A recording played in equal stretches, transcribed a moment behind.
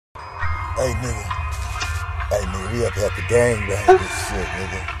Hey, nigga, we up at the gang bang this shit,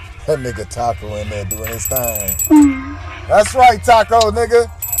 nigga. That nigga Taco in there doing his thing. That's right, Taco, nigga.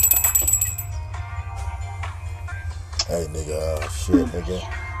 Hey, nigga, shit, nigga.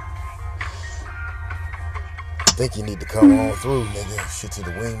 I think you need to come on through, nigga. Shit to the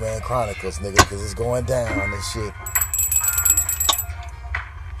Wingman Chronicles, nigga, because it's going down, this shit.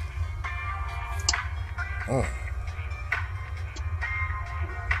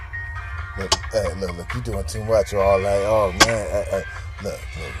 Look, you doing too much all night. Oh, man. Hey, look,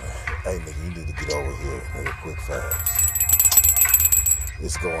 hey, nigga, you need to get over here, nigga, quick, fast.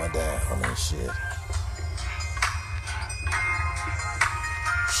 It's going down, I mean, shit.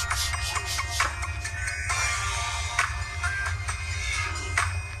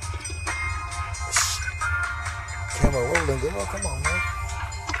 Camera rolling, girl. Come on, man.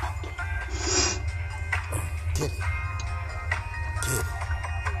 Get it. Get it.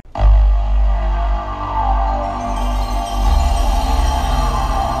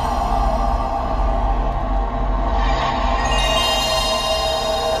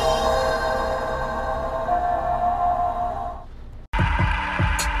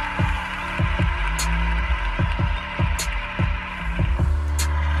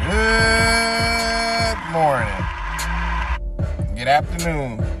 Good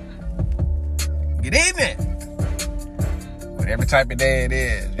afternoon, good evening, whatever type of day it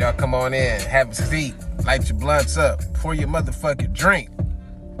is. Y'all come on in, have a seat, light your blunts up, pour your motherfucking drink,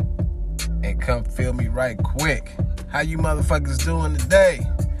 and come feel me right quick. How you motherfuckers doing today?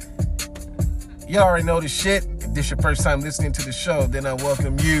 You already know the shit. If this your first time listening to the show, then I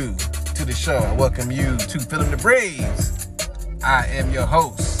welcome you to the show. I welcome you to Feeling the Breeze. I am your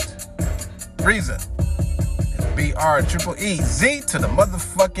host, Breeza. BREEZ to the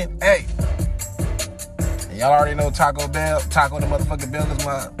motherfucking A. And y'all already know Taco Bell. Taco the motherfucking Bell is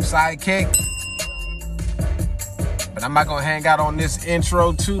my sidekick. But I'm not gonna hang out on this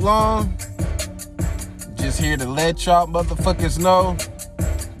intro too long. Just here to let y'all motherfuckers know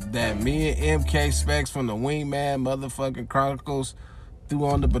that me and MK Specs from the Wingman motherfucking Chronicles threw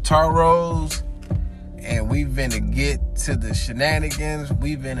on the Bataros. And we finna get to the shenanigans.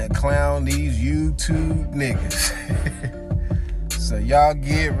 We finna clown these YouTube niggas. So y'all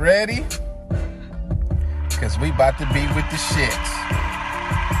get ready, cause we about to be with the shits.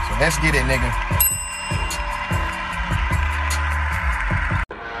 So let's get it, nigga.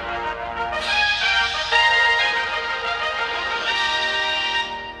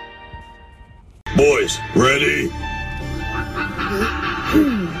 Boys, ready?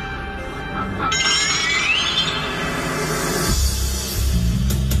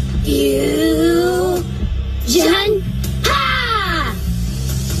 Fusion! Ha!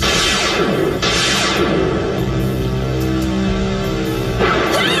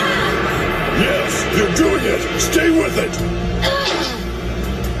 Yes, you're doing it! Stay with it!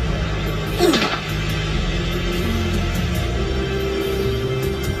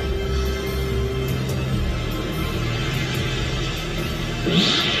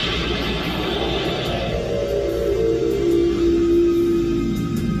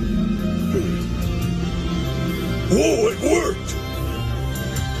 Whoa, it worked!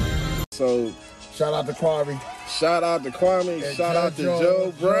 So, Shout out to Kwame. shout out to Kwame, And shout out to JoJo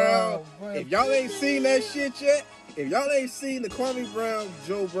Joe Brown. Brown. If y'all ain't seen that shit yet, if y'all ain't seen the Kwame Brown,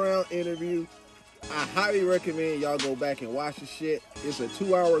 Joe Brown interview, I highly recommend y'all go back and watch the shit. It's a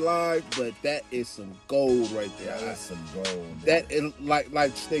 2-hour live, but that is some gold right there. That's some gold. That is, like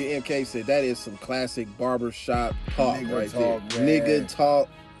Nigga MK said, that is some classic barbershop talk Nigga right talk, there. man. Nigga talk.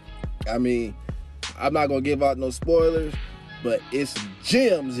 I mean, I'm not gonna give out no spoilers, but it's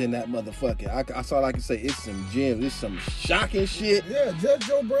gems in that motherfucker. That's all I can say. It's some gems. It's some shocking shit. Yeah, Judge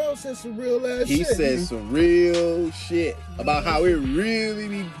Joe Brown said some real ass He shit. said some real shit about how it really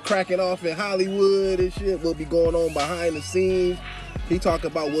be cracking off in Hollywood and shit. What be going on behind the scenes. He talk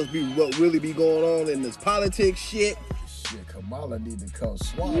about what really be going on in this politics shit. Shit, Kamala need to come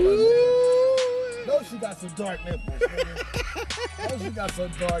swallow. Nigga. No, she got some dark nipples, nigga. No, she got some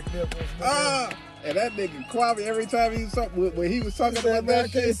dark nipples, nigga. And that nigga Kwame, every time he was talking, when he was talking He said, about man, that I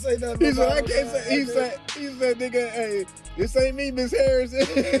can't shit, say nothing he said, about I it, can't man. say, he said, nigga, hey, this ain't me, Miss Harris. He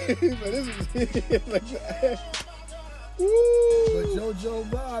said, this is like that. But Woo. JoJo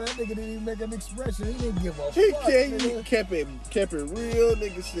Brown, that nigga didn't even make an expression. He didn't give a He fuck, can't, nigga. he kept it real.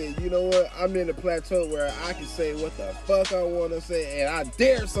 Nigga said, you know what? I'm in a plateau where I can say what the fuck I want to say, and I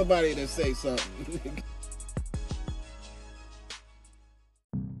dare somebody to say something.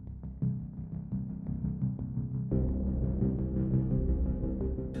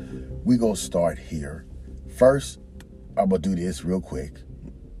 We gonna start here. First, I'm gonna do this real quick.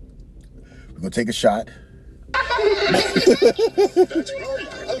 We're gonna take a shot. That's right.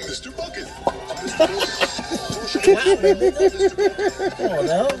 I'm Mr. Bucket. Come on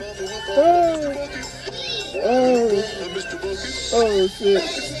now. Oh shit.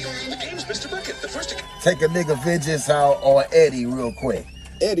 The game's Mr. Bucket. The first to Take a nigga vengeance out on Eddie real quick.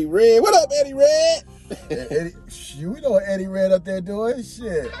 Eddie Red. What up, Eddie Red? Eddie, we know what Eddie Red up there doing.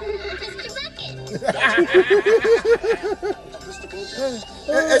 Shit.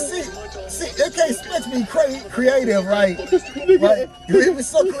 And see, MK Specs be creative, right? Right? He was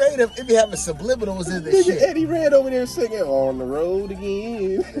so creative, it be having subliminals in this shit. Eddie Red over there singing "On the Road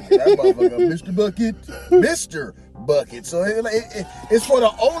Again." That motherfucker, Mr. Bucket, Mr. Bucket. So it's for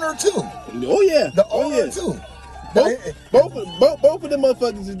the owner too. Oh yeah, The owner too. Both of them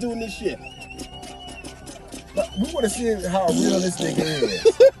motherfuckers is doing this shit. We want to see how real this nigga is.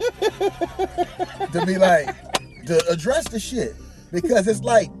 To be like, to address the shit. Because it's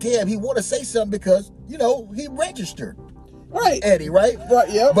like, damn, he want to say something because, you know, he registered. Right. Eddie, right? Right,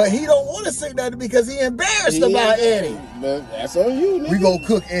 yeah. But he don't want to say nothing because he embarrassed about Eddie. Man, that's on you, nigga. We gonna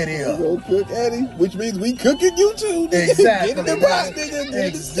cook Eddie up. We gonna cook Eddie, which means we cooking you too, nigga. Exactly, Get in the box, nigga.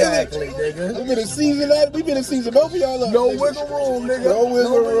 Exactly, nigga. We been in season that. We been in season both of y'all up. No nigga. wiggle room, nigga. No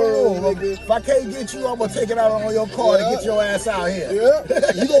wiggle room, nigga. If I can't get you, I'm gonna take it out on your car to get your ass out here. Yeah.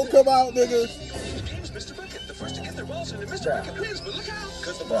 You gonna come out, nigga. the game's Mr. Bucket. The first to get their balls in, and Mr. Bucket wins. But look out,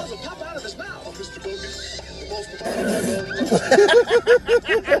 because the balls will pop out of his mouth. Oh, Mr. Bucket. The balls will pop out of his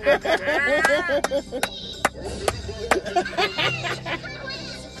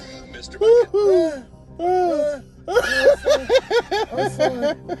Mr. Bucket.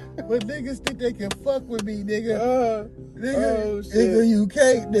 But niggas think they can fuck with me, nigga. Oh, shit. Nigga, you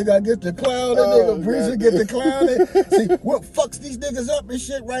can't. Nigga, I get the clowning. Nigga, Breezer get the clowning. See, what fucks these niggas up and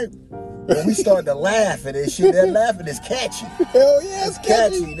shit, right? When we start to laugh at this shit, that laughing is catchy. Hell yeah, It's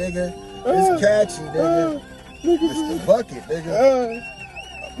catchy, nigga. It's catchy, nigga. It's the bucket, nigga.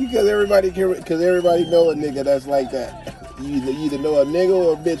 Because everybody know a nigga that's like that. You either know a nigga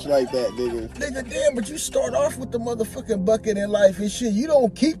or a bitch like that, nigga. Nigga, damn, but you start off with the motherfucking bucket in life and shit. You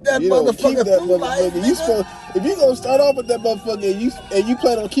don't keep that You don't motherfucker keep that through life, motherfucker. You nigga. supposed, if you gonna start off with that motherfucker and you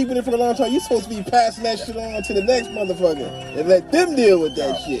plan on keeping it for a long time, you supposed to be passing that shit on to the next motherfucker and let them deal with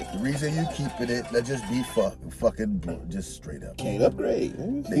that shit. The reason you keeping it, let's just be fucking just straight up. Can't upgrade.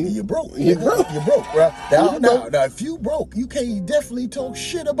 Nigga, you broke. You nigga. broke. You broke, bro. You Now, broke. if you broke, you can't definitely talk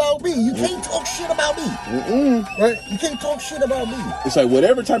shit about me. You can't talk shit about me. Right? You can't talk shit about me. It's like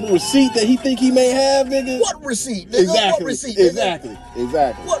whatever type of receipt that he think he may have, nigga. What receipt, nigga? Exactly. What receipt, nigga?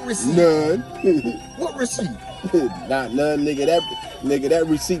 Exactly. What receipt? None. What receipt? Not none, nigga. That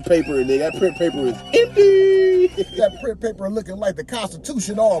receipt paper, nigga. That print paper is empty. That print paper looking like the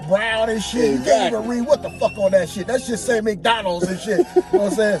Constitution, all brown and shit. You can't Exactly. even read what the fuck on that shit. That shit say McDonald's and shit. You know what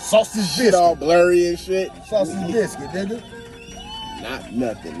I'm saying? Sausage Shit biscuit. all blurry and shit. Sausage biscuit, nigga. Not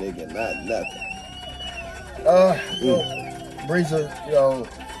nothing, nigga. Not nothing. You know, Breezer, you know,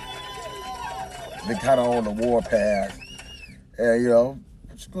 been kind of on the war path. And, you know,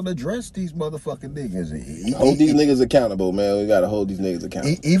 just gonna address these motherfucking niggas. Hold these niggas accountable, man. We gotta hold these niggas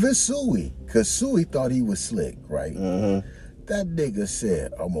accountable. Even Suey, because Suey thought he was slick, right? Mm-hmm. That nigga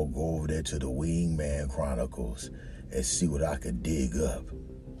said, I'm gonna go over there to the Wingman Chronicles and see what I could dig up.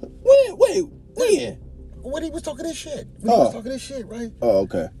 Wait, when? When he was talking this shit. When he Oh. was talking this shit, right? Oh,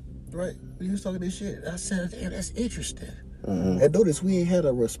 okay. Right. When he was talking this shit. I said, damn, that's interesting. Mm-hmm. And notice we ain't had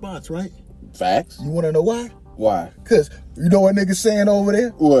a response, right? Facts? You wanna know why? Why? Cause you know what niggas saying over there?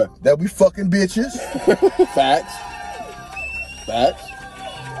 What? That we fucking bitches. Facts.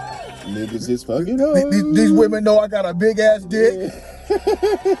 Niggas is fucking These women know I got a big ass dick.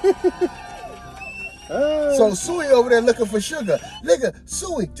 So Suey over there looking for sugar. Nigga,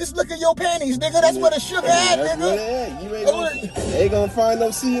 Suey, just look at your panties, nigga. That's where the sugar at, That's nigga. what it is. You ain't gonna find no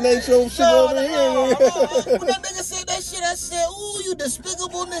CNH shit No, over no, here. when that nigga said that shit, I said, ooh, you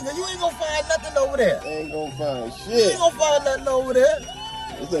despicable nigga. You ain't gonna find nothing over there. Ain't gonna find You ain't shit. gonna find nothing over there.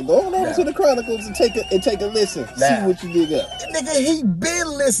 It's like go on over to the Chronicles and take a listen. See Nah. what you dig up. Nigga, he been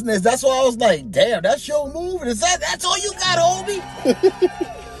listening. That's why I was like, damn, that's your move. That's all you got, homie?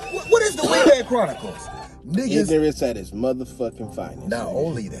 What is the Wingman Chronicles? Niggas. Ignorance at its motherfucking finest. Not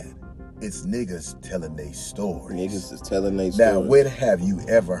only that, it's niggas telling their stories. Niggas is telling they story. Now, when have you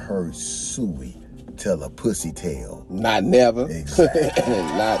ever heard Suey tell a pussy tale? Not never. Exactly.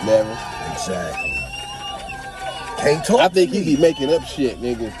 Not never. Exactly. Can't talk I think to he me. be making up shit,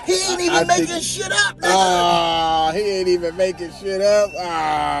 nigga. He ain't even I making think- shit up, nigga. Ah, he ain't even making shit up.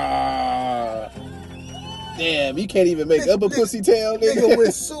 Ah. Damn, you can't even make up a pussy tail, Nigga, nigga.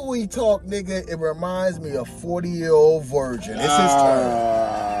 when Suey talk, nigga, it reminds me of 40-year-old virgin. It's his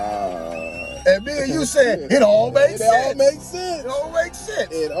turn. And me and you said it all makes It all sense. makes sense. It all makes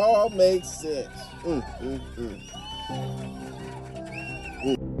sense. It all makes sense.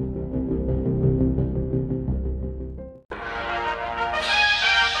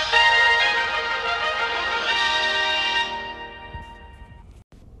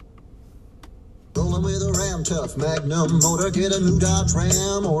 Rolling with a Ram Tough Magnum motor, get a new Dodge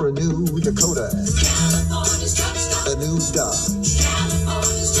Ram or a new Dakota. A new Dodge.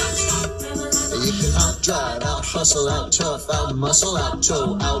 You can out-drive, out-hustle, out-tough, out-muscle,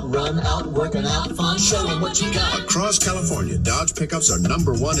 out-tow, out-run, out-work, and out-fun. Show them what you got. Across California, Dodge pickups are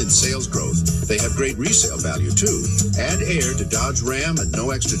 #1 in sales growth. They have great resale value, too. Add air to Dodge Ram at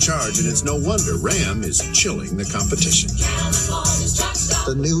no extra charge, and it's no wonder Ram is chilling the competition.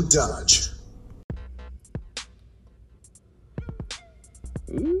 The new Dodge.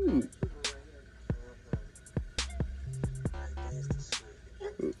 Ooh.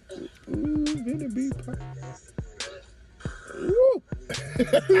 Gonna be Ooh.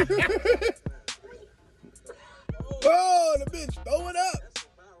 Oh, the bitch, throw it up.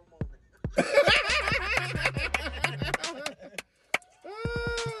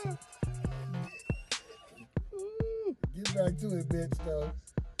 Get back to it, bitch, though.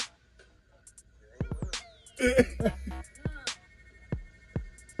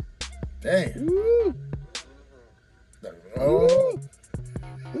 Damn. Ooh. Oh.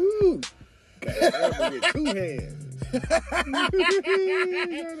 Ooh. Gotta grab it with 2 hands.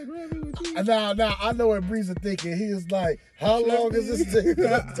 Now, I know what Breezer thinking. He is like, how long is this thing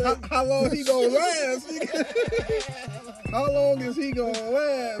gonna take? How long he gonna last? How long is he gonna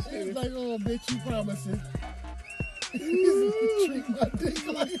last? He's like, oh, bitch, you promising. He's treat my dick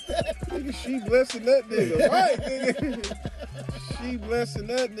like that. Nigga, she blessing that nigga Mike, nigga. She blessing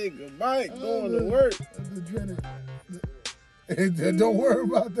that nigga Mike going to work. The dreaded. Don't worry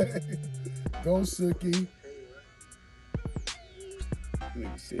about that. Go, Sookie.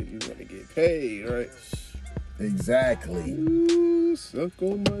 Nigga said you want to get paid, right? Exactly. Ooh, suck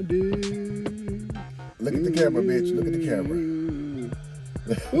on my dick. Look at the camera, bitch. Look at the camera.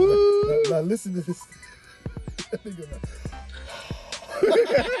 Ooh. Now listen to this. Nigga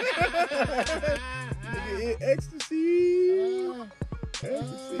in ecstasy.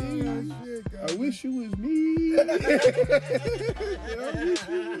 Ecstasy. I wish you was me. I wish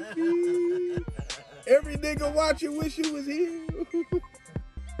you was me. Every nigga watching wish you was here.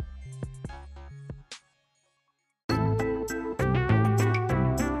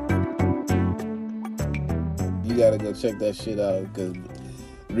 You gotta go check that shit out, because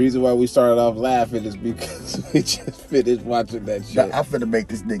the reason why we started off laughing is because we just finished watching that shit. I'm finna make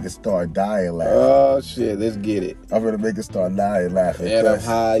this nigga start dying laughing. Oh shit, let's get it. I'm finna make him start dying laughing. And I'm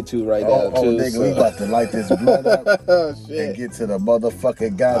high too right now too. Nigga, so. we about to light this blunt up Oh shit. and get to the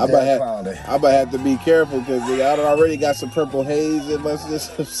motherfucking goddamn cloud. I'm gonna have to be careful because I already got some purple haze in my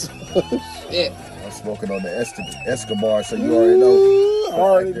system. So, shit. I'm smoking on the Escobar, so you already know. I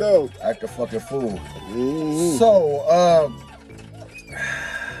already know. Act a fucking fool. Mm-hmm. So,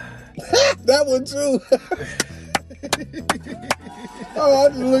 that one too. Oh, I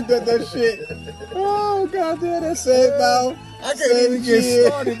just looked at that shit. Oh, goddamn, that same mouth. I can't even get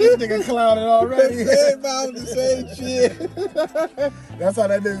started. This nigga clouded already. That same mouth, the same shit. That's how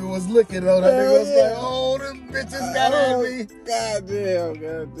that nigga was looking, though. That nigga was like, oh, them bitches got at me. Goddamn.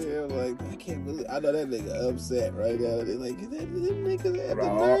 Like, I can't believe, I know that nigga upset right now. They're like, them niggas at the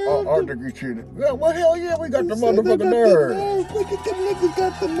Our degree treated. Yeah, well, hell yeah, we got the motherfucking nerve. Look at them niggas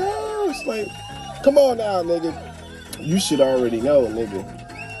got the nerves. Like, come on now, nigga. You should already know, nigga.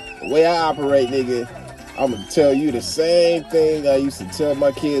 The way I operate, nigga, I'm gonna tell you the same thing I used to tell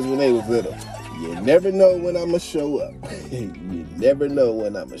my kids when they was little. You never know when I'ma show up. You never know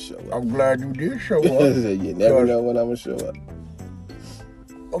when I'ma show up. I'm glad you did show up. You never know when I'ma show up.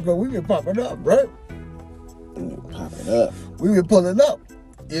 Okay, we been popping up, right? Popping up. We been pulling up,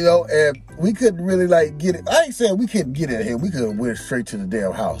 you know, and we couldn't really like get it. I ain't saying we couldn't get it here. We could have went straight to the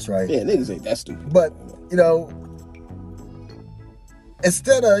damn house, right? Yeah, niggas ain't that stupid. But, you know,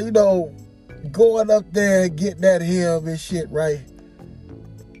 instead of, you know, going up there and getting at him and shit, right?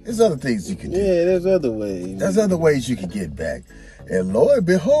 There's other things you can do. Yeah, there's other ways. There's other ways you can get back. And Lord and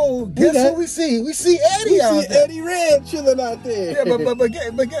behold, guess who we see? We see Eddie out We see there. Eddie Red chilling out there. Yeah,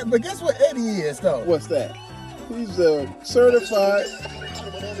 but guess what Eddie is, though? What's that? He's a certified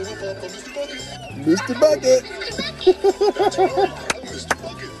Mr. Bucket.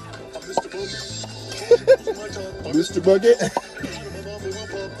 Mr. Bucket.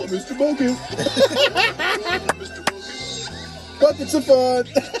 Mr. Bucket. Buckets of fun.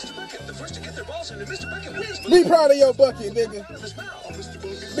 The first to get their balls in, and Mr. Bucket wins. Be proud of your bucket, nigga.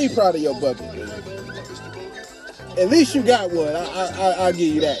 Be proud of your bucket, nigga. At least you got one. I'll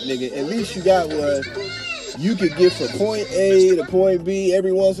give you that, nigga. At least you got one. You could get from point A to point B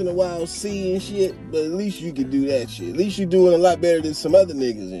every once in a while, C and shit, but at least you can do that shit. At least you doing a lot better than some other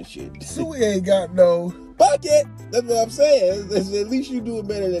niggas and shit. So we ain't got no bucket. That's what I'm saying. At least you doing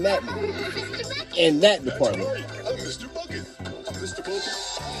better than that nigga. In that department. I'm Mr. Bucket. Mr. Bucket.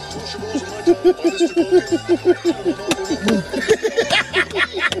 Push your balls in my time. I'm Mr.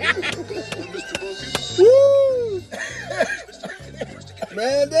 Bucket. Woo!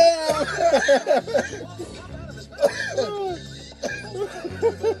 Man down.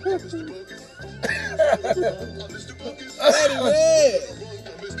 Eddie Red.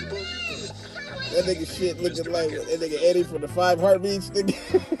 That nigga shit looking like that nigga Eddie from the 5 Heartbeats.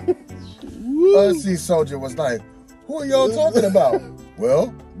 Unseen Soldier was like, who are y'all talking about?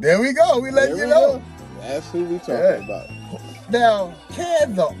 Well, there we go. We let you know. Go. That's who we talking about. Now,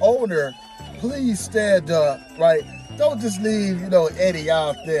 can the owner please stand up, right? Don't just leave, Eddie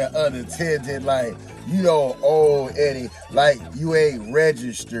out there unattended, like, you don't own Eddie, like you ain't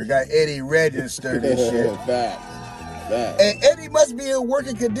registered, got Eddie registered and shit. Facts. And Eddie must be in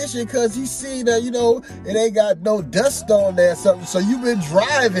working condition because he see that, it ain't got no dust on there or something. So you been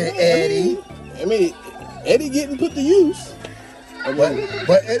driving, Eddie. I mean, Eddie getting put to use.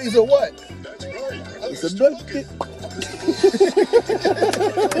 But Eddie's a what? It's a bucket.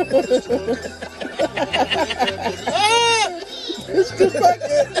 It's the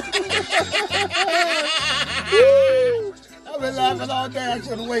bucket. I've been laughing all day. I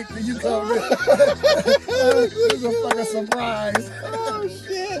couldn't wait till you come in. It was a fucking surprise. Oh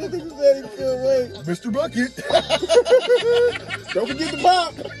shit! I think he said he couldn't wait. Mr. Bucket. Don't forget the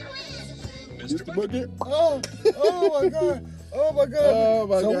pop. Mr. Bucket. Oh my god. Oh my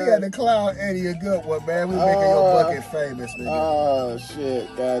god. So we got to clown Eddie a good one, man. We making your bucket famous, nigga. Oh shit!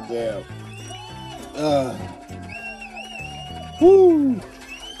 Goddamn. Woo.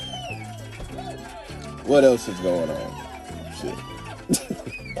 What else is going on? Shit.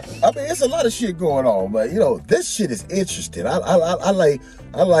 I mean, it's a lot of shit going on, but this shit is interesting. I like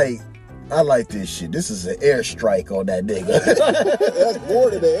this shit. This is an airstrike on that nigga. That's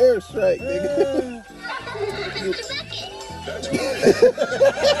more than an airstrike, nigga.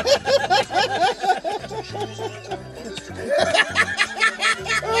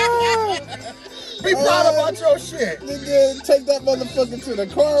 Be proud about your shit. Nigga, take that motherfucker to the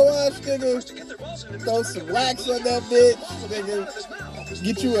car wash, nigga. Throw some wax on that bitch, nigga.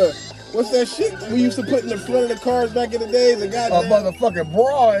 Get you a, what's that shit we used to put in the front of the cars back in the days? A goddamn motherfucking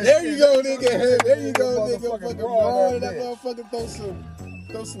bra. There you go, nigga. There you go, nigga. Fucking bra on that bitch. motherfucker.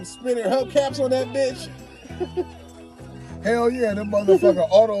 Throw some spinner hubcaps on that bitch. Hell yeah, them motherfucking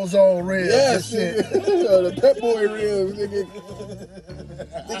AutoZone rims. Yes, and shit. The Pep Boy rims, nigga.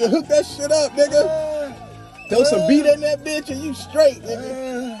 Nigga, hook that shit up, nigga. Throw some beat in that bitch and you straight,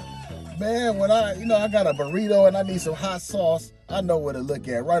 nigga. Man, when I got a burrito and I need some hot sauce, I know where to look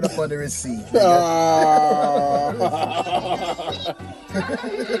at, right up under his seat.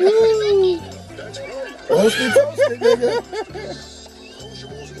 Roasted toasted, nigga.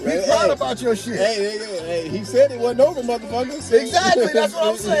 Be proud about your shit. Hey, nigga, hey, he said it wasn't over, motherfucker. Exactly, that's what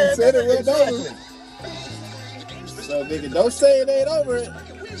I'm saying. He said it wasn't Exactly. over. So, nigga, don't say it ain't over it.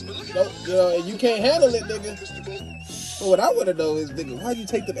 Don't, you can't handle it, nigga. But what I want to know is, nigga, why'd you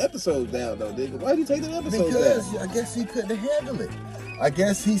take them episodes down, though, nigga? Why'd you take them episodes Because down? I guess he couldn't handle it. I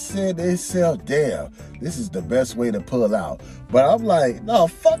guess he said to himself, damn, this is the best way to pull out. But I'm like, no,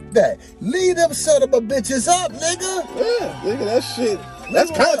 fuck that. Leave them son of a bitches up, nigga. Yeah, nigga, that shit.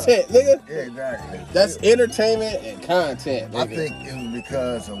 That's content, nigga. Yeah, exactly. That's entertainment and content, nigga. I think it was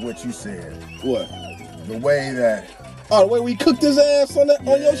because of what you said. What? The way that... Oh, the way we cooked his ass on that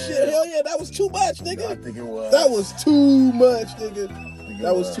on your shit. Hell yeah, that was too much, nigga. I think it was. That was too much, nigga.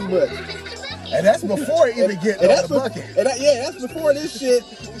 That was too much. And that's before even getting on the bucket. Yeah, that's before this shit.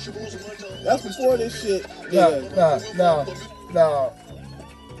 That's before this shit. No.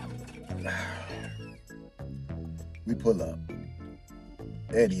 We pull up.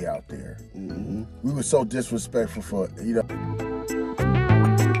 Eddie out there. Mm-hmm. We were so disrespectful for,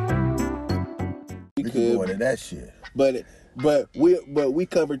 We could go into that shit. But we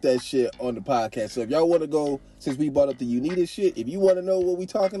covered that shit on the podcast. So if y'all want to go, since we brought up the Unita shit, if you want to know what we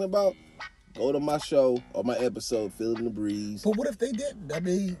talking about, go to my show or my episode, Feeling the Breeze. But what if they didn't? I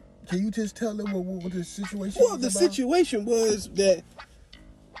mean, can you just tell them what the situation Well, was the about? situation was that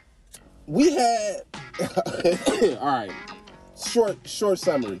we had all right. Short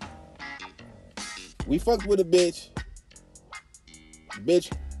summary. We fucked with a bitch.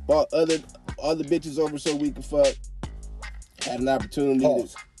 Bitch bought other bitches over so we could fuck. had an opportunity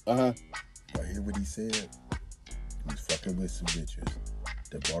Pause. to. I hear what he said. He was fucking with some bitches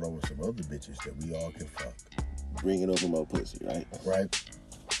that brought over some other bitches that we all can fuck. Bringing over more pussy, right? Right?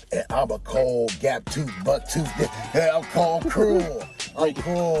 And I'm a cold, gap tooth, buck tooth. I'm called cruel. I'm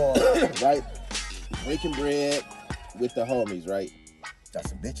cruel. Right? Breaking bread with the homies, right? Got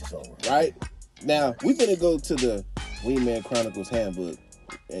some bitches over. Right? Now, we're going to go to the Wingman Chronicles handbook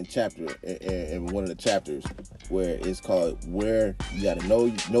and chapter, and one of the chapters where it's called where you got to know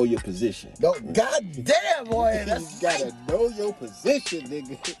your position. No, goddamn, boy. You got to know your position,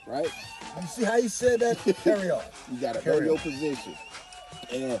 nigga. Right? You see how you said that? Carry on. You got to know your position.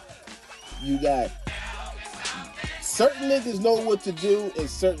 And you got certain niggas know what to do in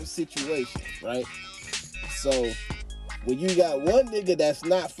certain situations, right? So when you got one nigga that's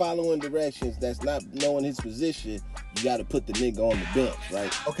not following directions, that's not knowing his position, you got to put the nigga on the bench,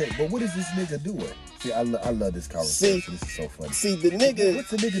 right? Okay, but what is this nigga doing? See, I love this conversation. This is so funny. See, the nigga... What's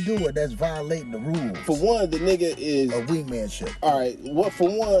the nigga doing that's violating the rules? For one, the nigga is... A wingman shit. All right, for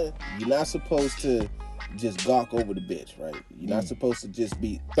one, you're not supposed to just gawk over the bitch, right? You're not supposed to just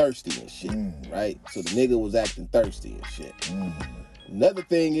be thirsty and shit, right? So the nigga was acting thirsty and shit. Another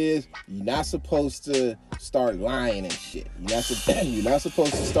thing is, you're not supposed to start lying and shit. You're not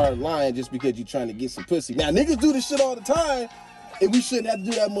supposed to start lying just because you're trying to get some pussy. Now, niggas do this shit all the time, and we shouldn't have to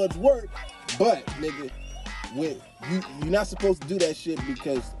do that much work. But, nigga, you're not supposed to do that shit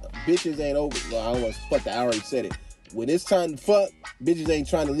because bitches ain't over. Well, I don't want to fuck that. I already said it. When it's time to fuck, bitches ain't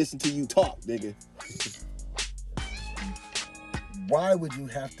trying to listen to you talk, nigga. Why would you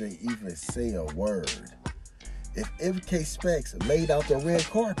have to even say a word? If MK Specs laid out the red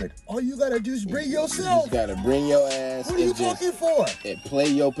carpet, all you gotta do is bring yourself. You just gotta bring your ass. What are you talking for? And play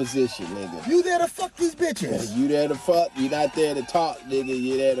your position, nigga. You there to fuck these bitches. You there to fuck. You not there to talk, nigga.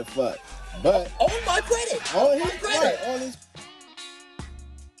 You there to fuck. But on my credit. On his credit. On his.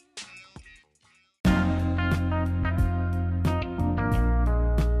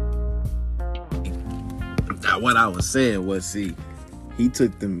 Now, what I was saying was, see, he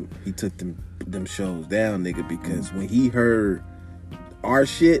took them shows down, nigga, because when he heard our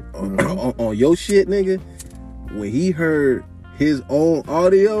shit on your shit, nigga, when he heard his own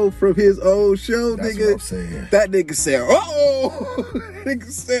audio from his old show, that's nigga, what I'm saying. That nigga said,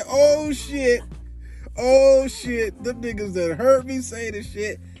 nigga said, oh shit, them niggas that heard me say the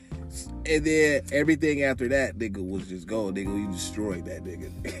shit. And then everything after that, nigga, was just going. Nigga, we destroyed that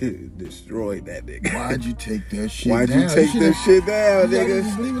nigga. Destroyed that nigga. Why'd you take that shit down? Why'd you take that shit down, nigga?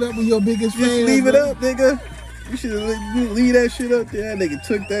 Just leave it up with your biggest fans. Just leave it up, nigga. You should leave that shit up there. That nigga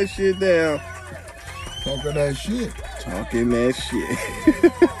took that shit down. Talking that shit. Talking that shit.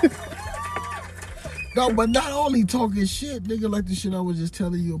 No, but not only talking shit, nigga, like the shit I was just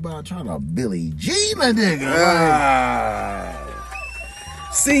telling you about, trying to Billie Jean a nigga.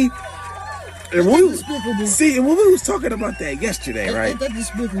 See, and when we was talking about that yesterday, right? Ain't that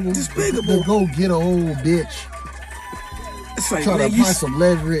despicable? Despicable. To go get a old bitch. It's like, trying to find some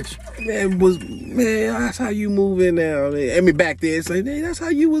leverage. Man, that's how you moving now. Man. I mean, back then, it's like, man, that's how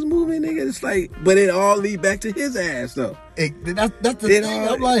you was moving, nigga. It's like, but it all lead back to his ass, though. That's the thing.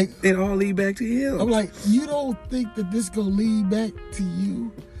 I'm like, it all lead back to him. I'm like, you don't think that this gonna lead back to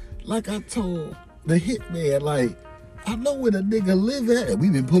you? Like I told the hitman, like, I know where the nigga live at, and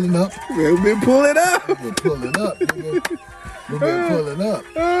we've been pulling up. We've been pulling up. We've been pulling up, nigga. We've been pulling up.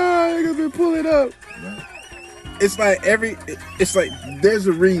 Niggas been pulling up. Right. It's like there's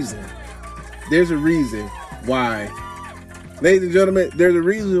a reason. There's a reason why, ladies and gentlemen, there's a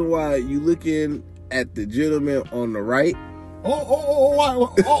reason why you looking at the gentleman on the right.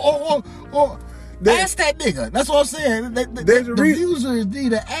 Ask that nigga. That's what I'm saying. The users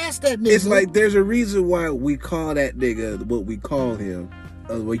need to ask that nigga. It's like there's a reason why we call that nigga what we call him.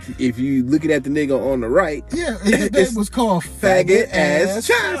 If you looking at the nigga on the right, yeah, his name was called Faggot Ass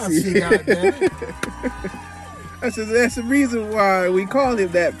Chauncey. That's the reason why we call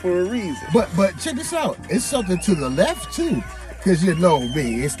him that, for a reason. But check this out. It's something to the left too, because you know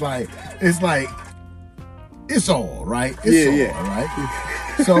me. It's like it's all right. It's all right.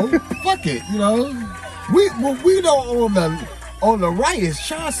 So fuck it, you know. We know on the right is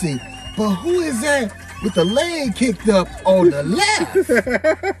Chauncey, but who is that with the leg kicked up on the left?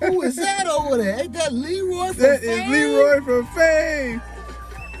 Who is that over there? Ain't that Leroy from Fame? That is Leroy from Fame.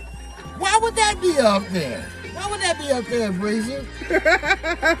 Why would that be up there? Why would that be up there, Breezer?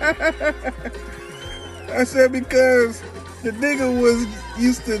 I said because the nigga was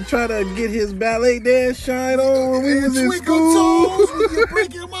used to try to get his ballet dance shine on when we was in school. Toes, you're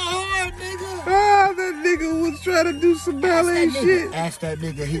breaking my heart, nigga. Ah, that nigga was trying to do some ballet shit. Ask that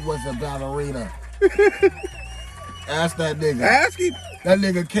nigga he was a ballerina. Ask that nigga. Ask him. That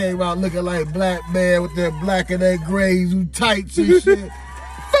nigga came out looking like Black Man with that black and that gray tights and shit.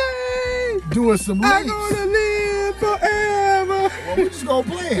 Doing some leaps. I'm gonna live forever. Well, we just gonna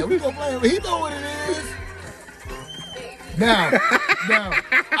play it. We gonna play it. He know what it is. Now,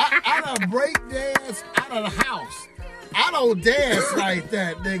 I done break dance out of the house. I don't dance like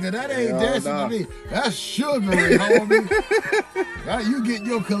that, nigga. That ain't dancing to me. That's sugary, homie. Now you get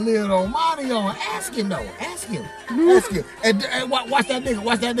your Khalil Omani on. Ask him though. Ask him. And watch that nigga.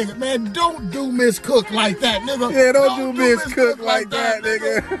 Watch that nigga. Man, don't do Miss Cook like that, nigga. Yeah, don't do Miss Cook like that,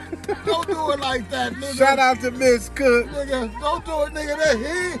 nigga. Don't do it like that, nigga. Shout out to Miss Cook. Nigga, don't do it, nigga.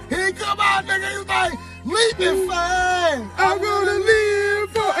 He come out, nigga. He's like, leaping fine. I'm gonna live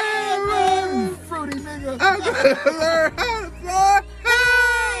forever. Fruity nigga. I'm gonna learn how to fly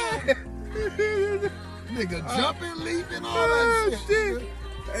high. Nigga jumping, leaping, all that shit.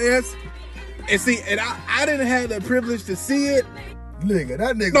 Yes. And see, and I didn't have the privilege to see it. Nigga,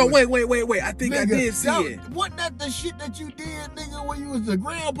 that nigga. No, was, wait. I think I did see it. Wasn't that the shit that you did, nigga, when you was the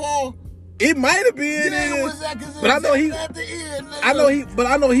grandpa? It might have been. Yeah, nigga. it was that, cause but I know he. at the end, nigga.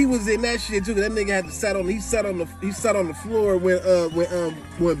 I know he was in that shit too. Cause that nigga had to sat on the floor when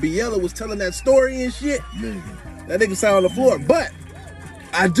Biella was telling that story and shit. Nigga. That nigga sat on the floor. But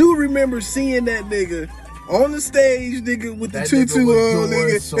I do remember seeing that nigga on the stage, nigga, with the tutu on,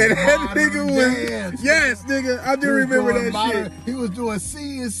 nigga. And that nigga was dance, yes, nigga. I do remember that shit. He was doing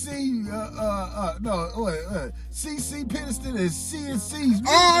CNC, CC Peniston and CNC's.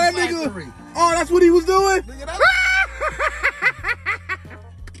 Oh, that nigga. Oh, that's what he was doing. Nigga, that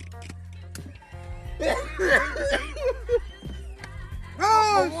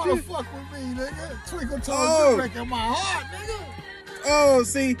oh, wanna shit. fuck with me, nigga. Twinkle toes, Oh. breaking my heart, nigga. Oh,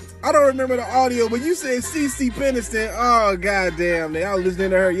 see, I don't remember the audio, but you said CC Peniston. Oh, goddamn, nigga. I was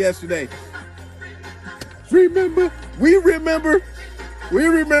listening to her yesterday. We remember,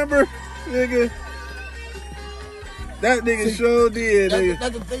 nigga. That nigga sure did, nigga.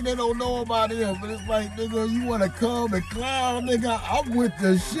 That's the thing they don't know about him, but it's like, nigga, you wanna come and clown, nigga? I'm with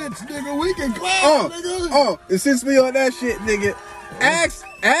the shits, nigga. We can clown, nigga. Oh, and since we on that shit, nigga, ask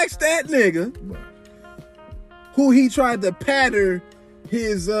that nigga who he tried to pattern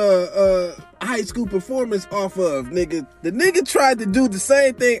his high school performance off of, nigga. The nigga tried to do the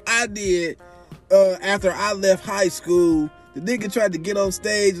same thing I did after I left high school. The nigga tried to get on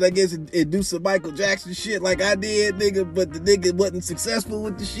stage, I guess, and do some Michael Jackson shit like I did, nigga, but the nigga wasn't successful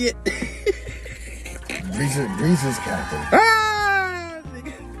with the shit. Breeze's captain. Ah,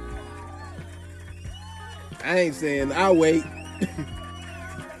 nigga. I ain't saying I'll wait.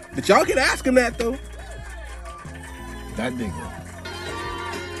 But y'all can ask him that, though. That nigga.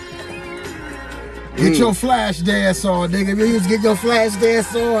 Get your flash dance on, nigga. You just get your flash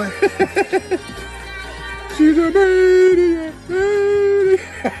dance on. She's a maniac.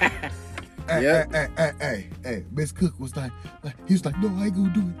 Hey. Miss Cook was like, he was like, no, I ain't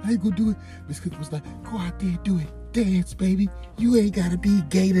gonna do it. Miss Cook was like, go out there and do it. Dance, baby. You ain't gotta be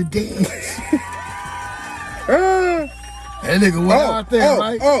gay to dance. That nigga went out there,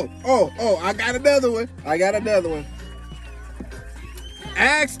 right? Oh, I got another one.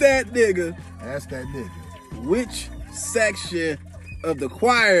 Ask that nigga which section of the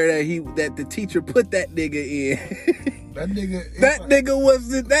choir that the teacher put that nigga in. That nigga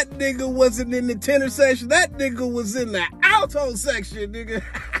wasn't in the tenor section. That nigga was in the alto section, nigga.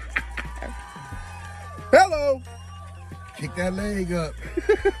 Hello. Kick that leg up.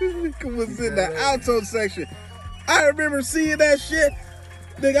 Nigga was in the alto section. I remember seeing that shit.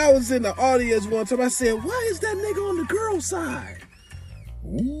 Nigga, I was in the audience one time. I said, why is that nigga on the girl side?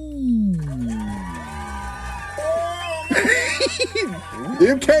 Ooh.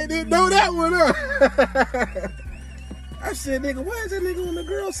 MK didn't know that one, huh? I said, nigga, why is that nigga on the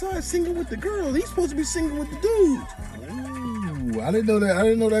girl side singing with the girls? He's supposed to be singing with the dudes. Ooh, I didn't know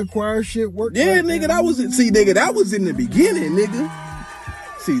that choir shit worked. Yeah, like nigga, that was in the beginning, nigga.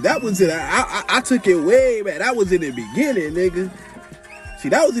 See, that was it. I took it way back. That was in the beginning, nigga. See,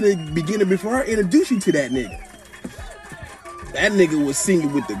 that was in the beginning before I introduced you to that nigga. That nigga was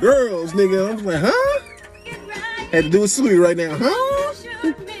singing with the girls, nigga. I was like, huh? Had to do a sweet right now, huh?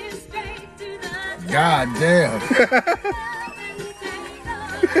 God damn.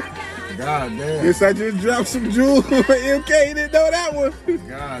 God damn. Guess I just dropped some jewels. MK didn't know that one.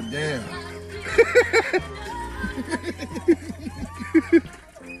 God damn.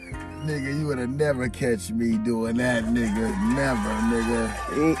 Nigga, you would have never catch me doing that, nigga. Never, nigga.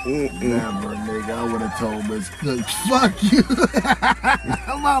 Never, nigga. I would have told Miss Cook, fuck you.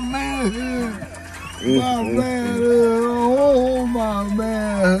 My manhood. My manhood. Oh, my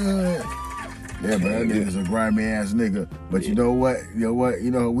manhood. Yeah, but that nigga's a grimy ass nigga. But you know what? We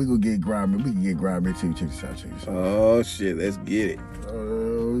gonna get grimy. We can get grimy too. Check this out. Oh shit, let's get it.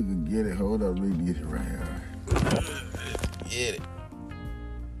 We can get it. Hold up, we can get it right here. Get it.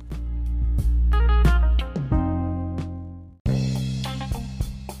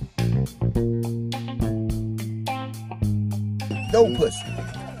 No pussy.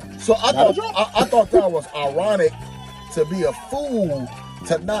 So I thought that was ironic to be a fool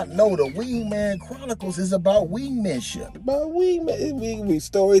to not know the Wingman Chronicles is about wingmanship. About wingman, we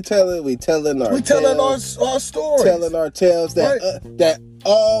storytelling. We telling our stories. Telling our tales that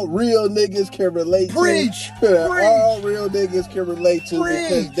all real niggas can relate Preach. to. All real niggas can relate to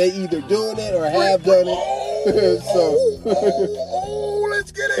because they either doing it or have done it.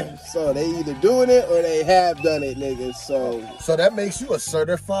 Let's get it. So they either doing it or they have done it, niggas. So that makes you a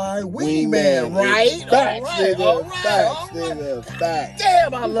certified wingman, right? Facts, all right. Facts, nigga. Facts.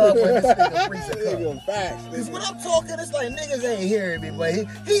 Damn, I love when this nigga Breezy Nigga, facts. Because when I'm talking, it's like niggas ain't hearing me, but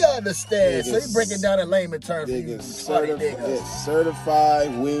he understands. So he breaking down in layman terms for you niggas. Certified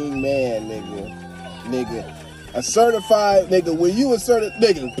wingman, nigga. A certified nigga. When you a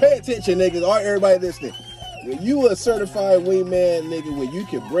nigga, pay attention, niggas. All everybody listening. When you a certified wingman, nigga, when you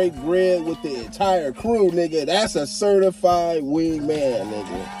can break bread with the entire crew, nigga, that's a certified wingman,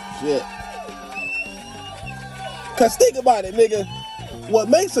 nigga. Shit. Cause think about it, nigga. What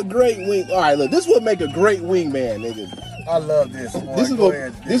makes a great Alright, look, this is what make a great wingman, nigga. I love this. Boy.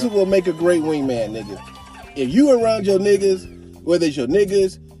 This is what make a great wingman, nigga. If you around your niggas, whether it's your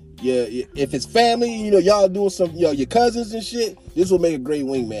niggas, if it's family, y'all doing some, your cousins and shit, this will make a great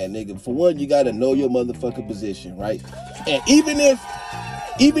wingman, nigga. For one, you gotta know your motherfucking position, right? And even if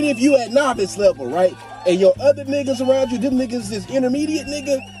you at novice level, right, and your other niggas around you, them niggas is intermediate,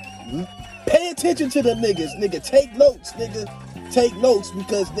 nigga, pay attention to them niggas, nigga. Take notes, nigga. Take notes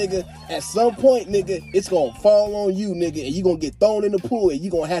because, nigga, at some point, nigga, it's gonna fall on you, nigga, and you gonna get thrown in the pool, and you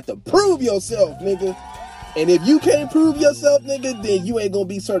gonna have to prove yourself, nigga. And if you can't prove yourself, nigga, then you ain't gonna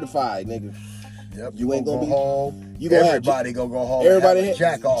be certified, nigga. Yep. You ain't gonna be home. Everybody gonna go home. Everybody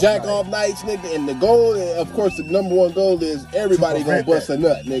jack off nights, nigga. And the goal, of course, the number one goal is everybody gonna bust a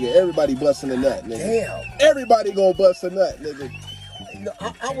nut, nigga. Everybody busting a nut, nigga. Damn. Everybody gonna bust a nut, nigga.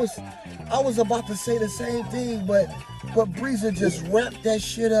 I was about to say the same thing, but Breezer just wrapped that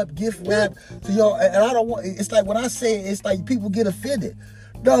shit up, gift wrap to y'all. And I don't want. It's like when I say it, it's like people get offended.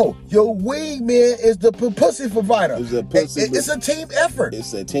 No, your wingman is the pussy provider. It's a team effort.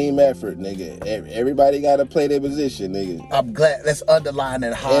 It's a team effort, nigga. Everybody got to play their position, nigga. I'm glad. Let's underline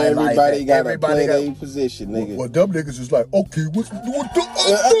and highlight. Everybody got to play their position, nigga. Well, them niggas is like, okay, what's my position?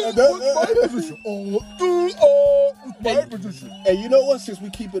 What's my position? And you know what? Since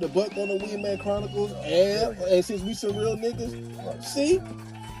we keep it a buck on the Wingman Chronicles, and since we some real niggas,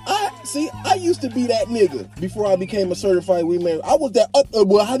 I used to be that nigga before I became a certified wingman. I was that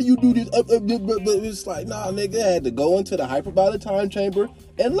well, how do you do this? It's like, nah, nigga, I had to go into the hyperbolic time chamber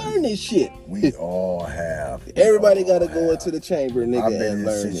and learn this shit. We all have. Everybody got to go into the chamber, nigga, I've been and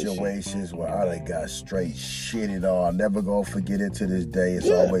learn in situations where I done got straight shitted on. I'll never gonna forget it to this day. It's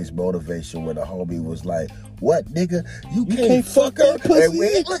always motivation when the homie was like, what, nigga? You can't fuck her?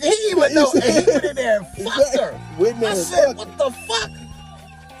 Pussy. And look, he even know. And he went in there and fucked her. I said, what the fuck?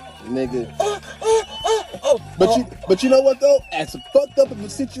 Nigga. But you know what though? As fucked up of a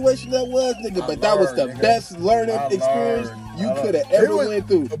situation that was, nigga, but that was the best learning experience you could have ever went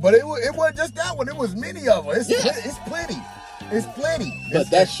through. But it wasn't just that one. It was many of them. It's plenty. It's plenty. But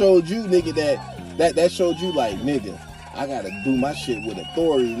that showed you, nigga, that showed you like, nigga, I gotta do my shit with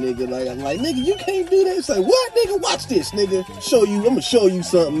authority, nigga. Like, nigga, you can't do that. It's like, what, nigga? Watch this, nigga. I'm gonna show you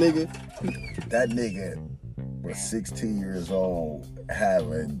something, nigga. That nigga was 16 years old,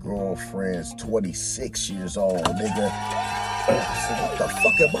 having girlfriends 26 years old, nigga. I said, what the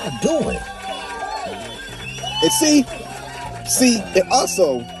fuck am I doing? And see, and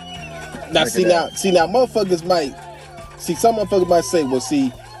also, now motherfuckers might, some motherfuckers might say, well,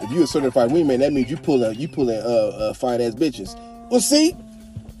 see, if you a certified wingman, that means you pulling fine ass bitches. Well, see,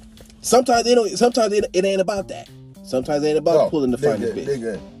 sometimes it ain't about that. Sometimes it ain't about pulling the finest bitch.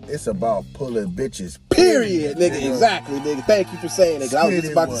 Nigga, it's about pulling bitches. Period, nigga. Exactly, nigga. Thank you for saying it. I was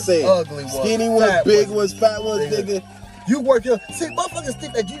just about to say it. Ugly ones, skinny ones, big ones, fat ones, nigga. You work your... See, motherfuckers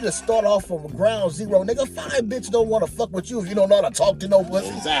think that you just start off from ground zero. Nigga, fine bitch don't want to fuck with you if you don't know how to talk to no pussy.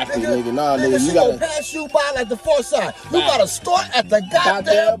 Exactly, nigga. Nah, nigga, she you gotta... gonna pass you by like the far side. You gotta start at the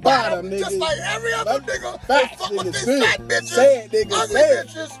goddamn bottom, nigga. Just like every other nigga. Fuck with these fat bitches. Say it, nigga. Ugly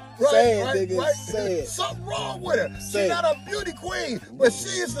bitches. Right. Say it. Something wrong with her. She's not a beauty queen, but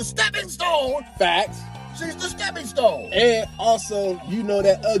she is the stepping stone. Facts. she's the stepping stone. And also, you know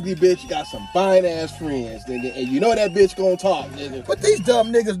that ugly bitch got some fine ass friends, nigga, and you know that bitch gonna talk, nigga. But these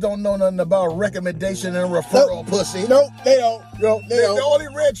dumb niggas don't know nothing about recommendation and referral pussy. Nope, they don't. They only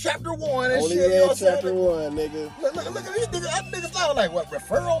read chapter 1 and Only shit. You know read what I'm chapter 1, nigga. Look at these niggas. That niggas sound like what,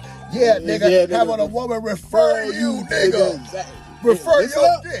 referral? Yeah, nigga, having a woman refer you, nigga. Exactly. Refer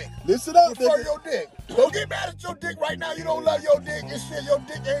your dick. Listen up, Refer nigga. your dick. Don't get mad at your dick right now. You don't love your dick and shit. Your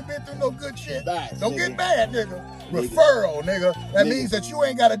dick ain't been through no good shit. Nice, Don't nigga. get mad, nigga. Referral, nigga. That means that you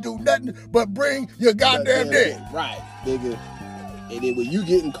ain't got to do nothing but bring your goddamn dick. Right, nigga. And then when you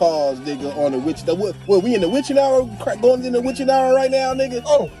getting calls, nigga, on the witching hour, we in the witching hour, going in the witching hour right now, nigga?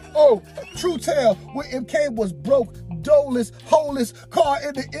 Oh, true tale. When MK was broke, doleless, holeless, car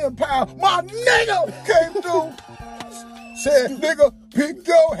in the empire, my nigga came through. Said, nigga, pick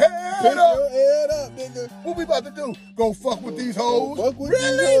your head up. Your head up, nigga. What we about to do? Go fuck with these hoes? Fuck with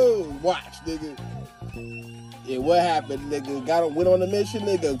really? these hoes. Watch, nigga. Yeah, what happened, nigga? Went on a mission,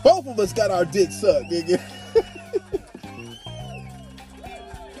 nigga. Both of us got our dick sucked, nigga.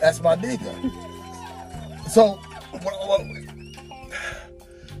 That's my nigga. So,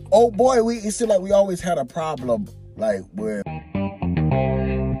 oh boy, it seemed like we always had a problem, like where.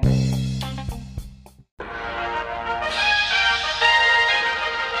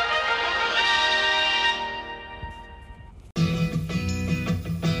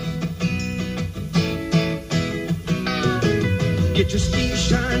 Get your steam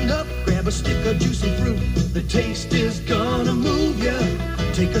shined up, grab a stick of juicy fruit. The taste is gonna move ya.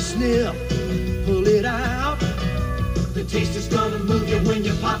 Take a sniff, pull it out. The taste is gonna move you when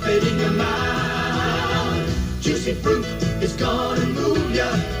you pop it in your mouth. Juicy fruit is gonna move ya.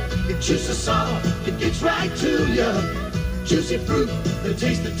 It juices soft, it gets right to ya. Juicy fruit, the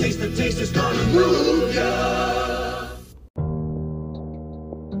taste is gonna move ya.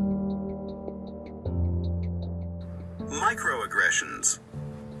 Microaggressions.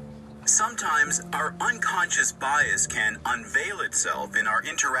 Sometimes our unconscious bias can unveil itself in our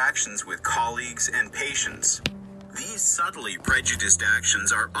interactions with colleagues and patients. These subtly prejudiced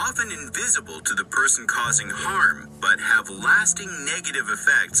actions are often invisible to the person causing harm, but have lasting negative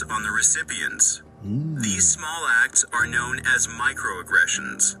effects on the recipients. These small acts are known as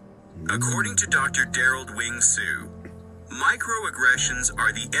microaggressions. According to Dr. Daryl Wing Su, microaggressions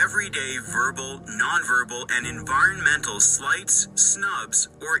are the everyday verbal, nonverbal, and environmental slights, snubs,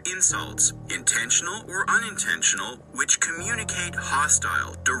 or insults, intentional or unintentional, which communicate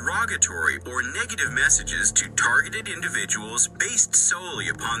hostile, derogatory, or negative messages to targeted individuals based solely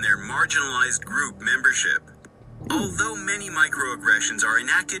upon their marginalized group membership. Although many microaggressions are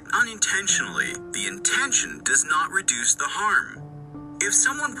enacted unintentionally, the intention does not reduce the harm. If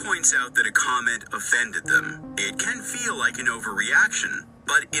someone points out that a comment offended them, it can feel like an overreaction,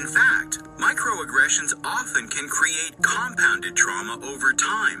 but in fact, microaggressions often can create compounded trauma over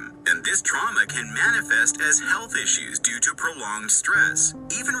time, and this trauma can manifest as health issues due to prolonged stress,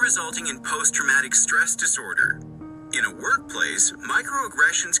 even resulting in post-traumatic stress disorder. In a workplace,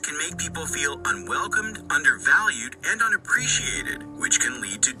 microaggressions can make people feel unwelcomed, undervalued, and unappreciated, which can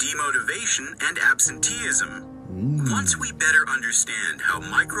lead to demotivation and absenteeism. Once we better understand how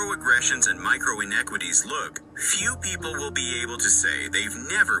microaggressions and microinequities look, few people will be able to say they've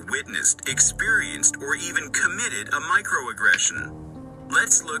never witnessed, experienced, or even committed a microaggression.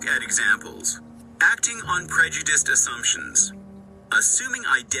 Let's look at examples. Acting on prejudiced assumptions. Assuming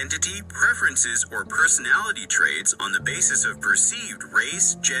identity, preferences, or personality traits on the basis of perceived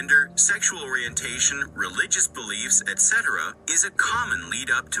race, gender, sexual orientation, religious beliefs, etc. is a common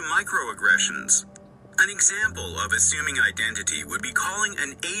lead-up to microaggressions. An example of assuming identity would be calling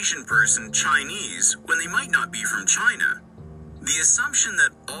an Asian person Chinese when they might not be from China. The assumption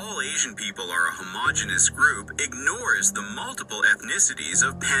that all Asian people are a homogeneous group ignores the multiple ethnicities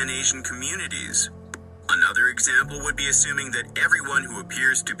of Pan-Asian communities. Another example would be assuming that everyone who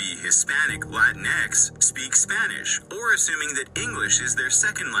appears to be Hispanic Latinx speaks Spanish, or assuming that English is their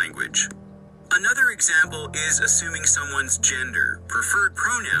second language. Another example is assuming someone's gender, preferred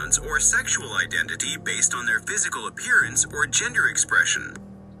pronouns, or sexual identity based on their physical appearance or gender expression.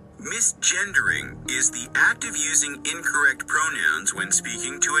 Misgendering is the act of using incorrect pronouns when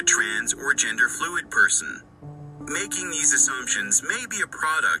speaking to a trans or gender fluid person. Making these assumptions may be a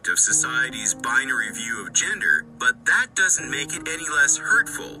product of society's binary view of gender, but that doesn't make it any less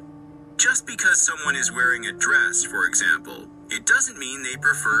hurtful. Just because someone is wearing a dress, for example, it doesn't mean they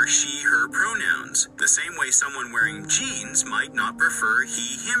prefer she/her pronouns, the same way someone wearing jeans might not prefer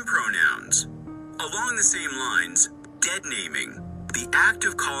he/him pronouns. Along the same lines, dead naming. The act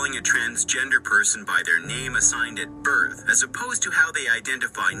of calling a transgender person by their name assigned at birth, as opposed to how they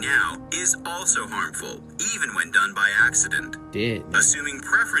identify now, is also harmful, even when done by accident. Assuming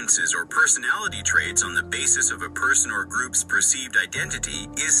preferences or personality traits on the basis of a person or group's perceived identity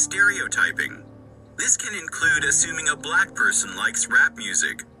is stereotyping. This can include assuming a black person likes rap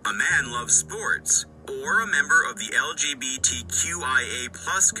music, a man loves sports, or a member of the LGBTQIA+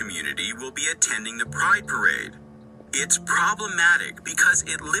 community will be attending the Pride Parade. It's problematic because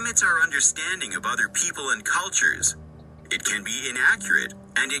it limits our understanding of other people and cultures. It can be inaccurate,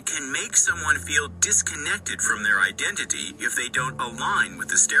 and it can make someone feel disconnected from their identity if they don't align with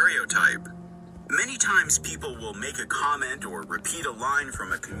the stereotype. Many times people will make a comment or repeat a line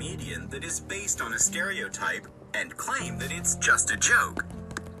from a comedian that is based on a stereotype and claim that it's just a joke.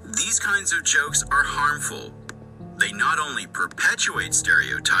 These kinds of jokes are harmful. They not only perpetuate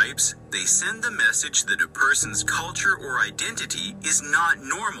stereotypes, they send the message that a person's culture or identity is not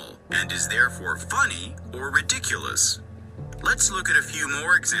normal and is therefore funny or ridiculous. Let's look at a few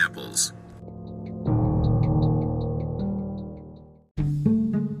more examples.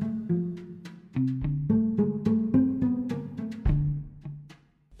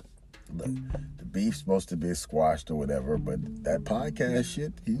 Supposed to be squashed or whatever, but that podcast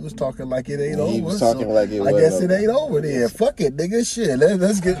shit, he was talking like it ain't over. He was talking like it I wasn't guess over. it ain't over then. Fuck it, nigga. Shit.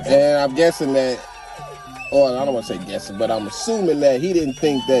 Let's get. And I'm guessing that, or I don't want to say guessing, but I'm assuming that he didn't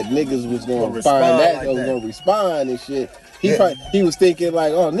think that niggas was going to find that, like or was that. going to respond and shit. Yeah. He was thinking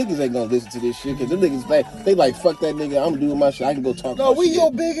like, oh, niggas ain't going to listen to this shit, because the niggas they like, fuck that nigga, I'm doing my shit, I can go talk No, my we shit.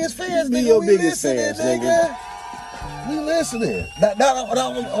 your biggest fans, We nigga. your We biggest listening, fans, nigga. We listening. Not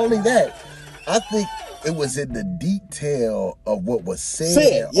only that, I think it was in the detail of what was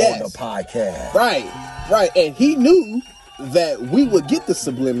said on yes. the podcast. Right. And he knew that we would get the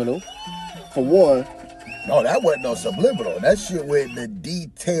subliminal, for one. No, that wasn't no subliminal. That shit went in the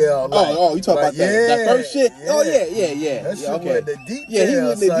detail. Like, Oh, you talking about that first shit? Yeah. Oh, yeah. That shit okay. went in the detail. Yeah, he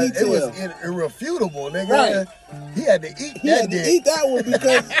went in the son. detail. It was irrefutable, nigga. Right. He had to eat He that had dick. to eat that one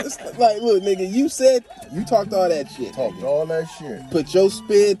because it's like, look, nigga, you talked all that shit. Talked nigga. all that shit. Put your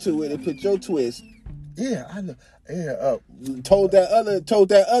spin to it and put your twist. Yeah, I know. Yeah, Told that other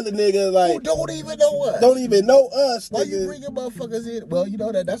nigga like who don't even know us. don't even know us. Why nigga. you bringing motherfuckers in? Well, you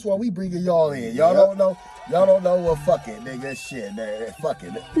know that's why we bringing y'all in. Y'all don't know. Y'all don't know what fucking nigga shit. Fuck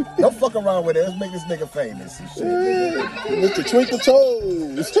it. Don't fuck around with it. Let's make this nigga famous and shit. Nigga. Mr. Twinkle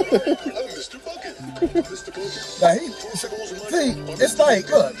Toes. Now see, it's like,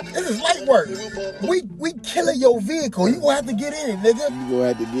 look, this is light work. We killing your vehicle. You gonna have to get in it, nigga. You gonna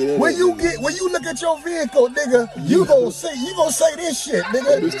have to get in When it, you nigga. look at your vehicle, nigga, you gonna say this shit,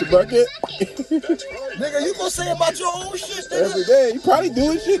 nigga. Mr. Bucket. Nigga, you gonna say about your own shit, Every nigga. day. You probably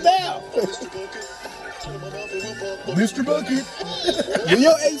doing shit now. Mr. Bucket. Do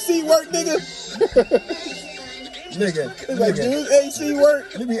your AC work, nigga? Nigga, It's like, do his AC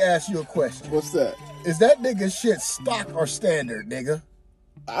work? let me ask you a question. What's that? Is that nigga shit stock or standard, nigga?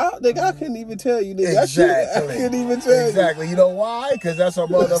 I couldn't even tell you, nigga. Exactly. I couldn't even tell you. Exactly. You know why? Because that's a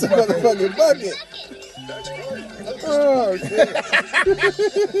That's a motherfucking... motherfucking bucket. Oh, shit.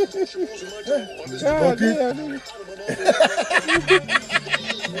 God damn, nigga.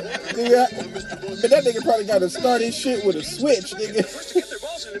 That nigga probably got to start his shit with a switch, nigga.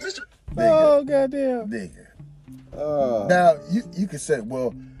 Oh, goddamn. Nigga. Oh. Now, you can say,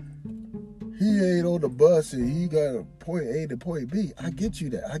 well, he ain't on the bus and he got a point A to point B. I get you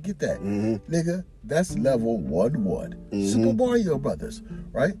that. I get that. Nigga, that's level 1-1. Super Mario Brothers,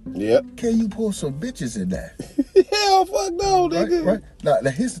 right? Yep. Can you pull some bitches in that? Hell, fuck no, nigga. Right? Now,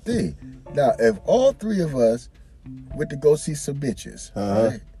 here's the thing. Now, if all three of us went to go see some bitches,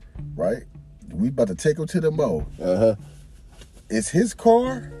 right? We about to take them to the mall. Is his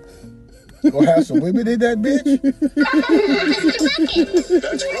car gonna have some women in that bitch?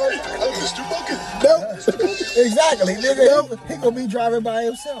 That's right. I'm Mr. Bucket. Nope. Exactly, nigga. He gonna be driving by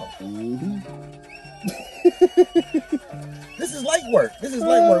himself. This is light work.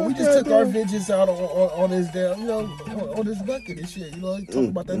 We just took our vengeance out on his damn, on his bucket and shit. Talking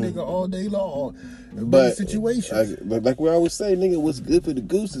about that nigga all day long. But situations. But like we always say, nigga, what's good for the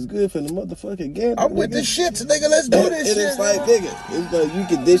goose is good for the motherfucking gander. I'm with the shits, nigga. Let's do this shit. And it's like, nigga, it's like you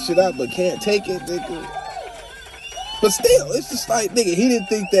can dish it out but can't take it, nigga. But still, it's just like, nigga, he didn't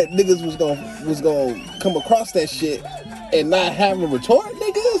think that niggas was gonna come across that shit and not have a retort,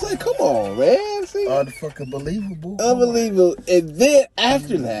 nigga. It's like, come on, man. See? Unfucking believable. Unbelievable. And then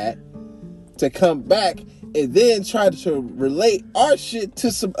after that, to come back and then try to relate our shit to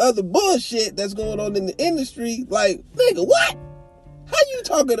some other bullshit that's going on in the industry, like, nigga, what? How you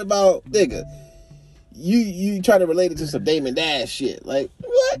talking about, nigga? you try to relate it to some Damon Dash shit. Like,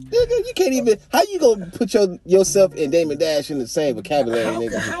 what, nigga? You can't even. How you gonna put yourself and Damon Dash in the same vocabulary,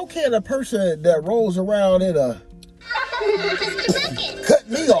 nigga? How can a person that rolls around in a cut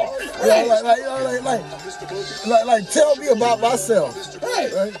me off? You know, like tell me about myself.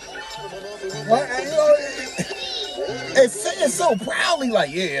 Right. And say it so proudly,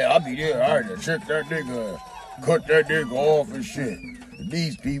 like, yeah, I'll be there. I had to check that nigga, cut that nigga off and shit.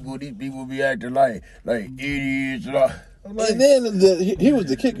 These people be acting like idiots. And then he was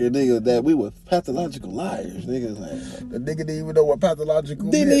the kicker, nigga, that we were pathological liars, nigga. Like, the nigga didn't even know what pathological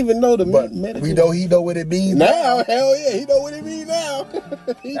didn't meant. even know the But medical. we know he know what it means now. Hell yeah, he know what it means now.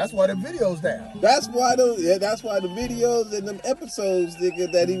 That's why the video's down. That's why the videos and them episodes,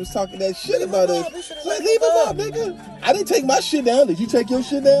 nigga, that he was talking that shit about us. Like, leave him up, nigga. I didn't take my shit down. Did you take your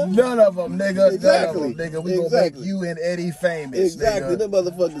shit down? None of them, nigga. Exactly. None of them, nigga. We gonna make you and Eddie famous, Exactly. nigga. Them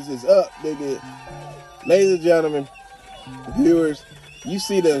motherfuckers is up, nigga. Ladies and gentlemen, viewers, you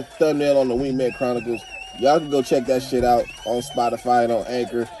see the thumbnail on the Wingman Chronicles. Y'all can go check that shit out on Spotify and on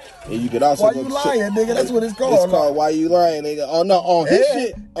Anchor. And you can also Why go you lying, nigga? That's what it's called. It's called Why You Lying, nigga. Oh no, on his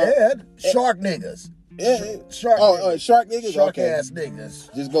shit. And shark niggas. Shark Shark niggas. Shark Okay. ass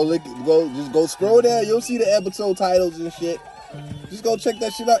niggas. Just go scroll down. You'll see the episode titles and shit. Just go check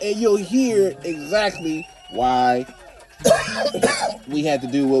that shit out, and you'll hear exactly why we had to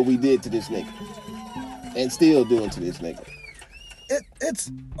do what we did to this nigga, and still doing to this nigga.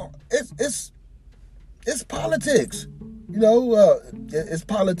 It's politics. You know, it's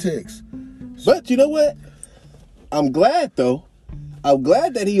politics. But you know what? I'm glad though. I'm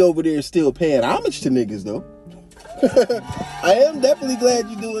glad that he over there still paying homage to niggas though. I am definitely glad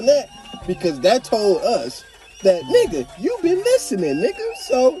you're doing that, because that told us that, nigga, you been listening, nigga.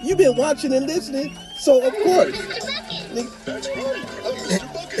 So you been watching and listening. So of course,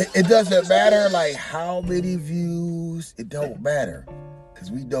 it doesn't matter like how many views. It don't matter,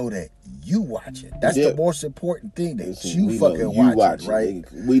 because we know that you watch it. That's the most important thing, that you fucking watch it, right?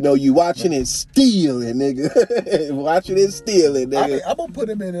 Nigga. We know you watching and stealing, nigga. Watching and stealing, nigga. I'm gonna put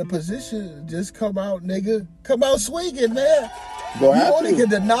him in a position to just come out, nigga. Come out swinging, man. You only can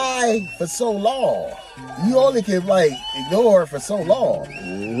deny for so long. You only can, like, ignore for so long.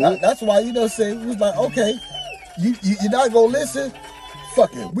 Mm-hmm. That's why, you know, say, it was like, okay, you're not gonna listen?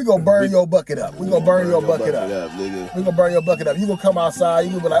 Fuck it. We gonna burn your bucket up. We gonna burn your bucket up. Nigga. We gonna burn your bucket up. You gonna come outside, you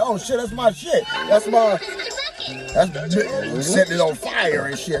gonna be like, oh shit, that's my shit. That's setting it on fire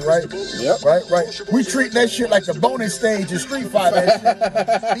and shit, right? Yep. Right. We treat that shit like the bonus stage in Street Fighter and shit. Beat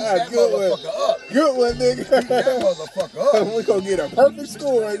that motherfucker up. Good one, nigga. Beat that motherfucker up. We gonna get a perfect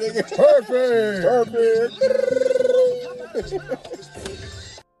score, nigga. Perfect.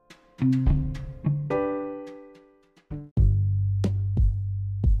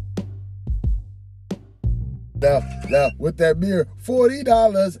 Now, with that beer,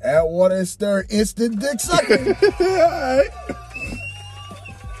 $40 at Water and Stir instant dick sucking. Alright.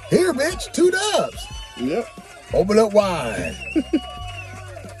 Here, bitch, $2. Yep. Open up wide.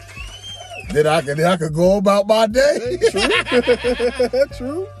 Then I could go about my day.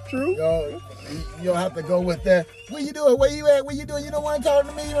 True. You don't have to go with that. What you doing? Where you at? What you doing? You don't want to talk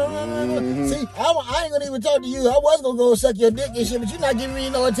to me? Mm-hmm. See, I ain't gonna even talk to you. I was gonna go suck your dick and shit, but you're not giving me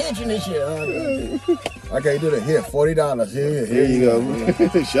no attention and shit. I can't do that. Here, $40. Here you go.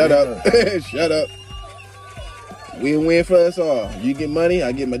 Shut up. Shut up. Win-win for us all. You get money,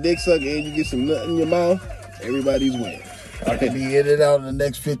 I get my dick sucked, and you get some nut in your mouth. Everybody's winning. I can be in and out in the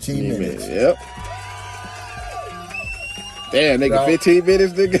next 15 minutes. Yep. Damn, nigga, 15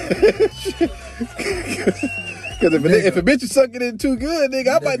 minutes, nigga. Because if a bitch is sucking it too good,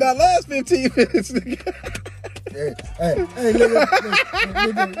 nigga, I might not last 15 minutes, nigga. Hey, nigga,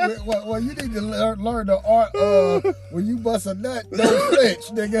 well, you need to learn the art of when you bust a nut, don't flinch,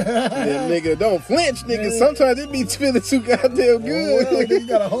 nigga. Yeah, nigga, don't flinch, nigga. Sometimes it be feeling too goddamn good. Oh, you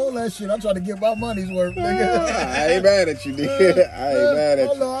gotta hold that shit. I'm trying to get my money's worth, nigga. I ain't mad at you, nigga. I ain't mad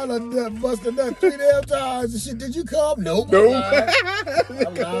at you. I done bust a nut 3 damn times and shit. Did you come? Nope. I'm lying.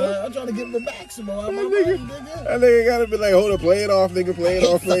 I'm trying to get the maximum out of my money, nigga. That nigga gotta be like, hold up, play it off, nigga, play it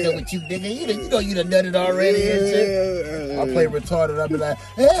off, play it off. With you, nigga. You know you done nutted already and shit. I play retarded. I be like,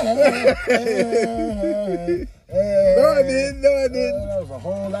 No, I didn't. That was a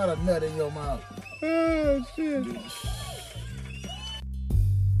whole lot of nut in your mouth. Oh, shit.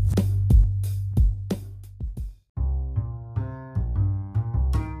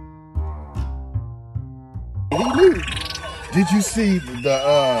 Did you see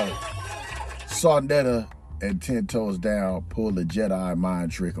the Sarnetta and 10 Toes Down pulled a Jedi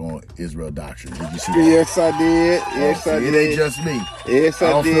mind trick on Israel Doctrine. Did you see that? Yes, I did. Yes, I did. It ain't just me. Yes, I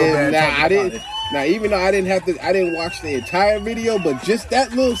don't feel did. bad Nah, talking I didn't. about it. Now, even though I didn't watch the entire video, but just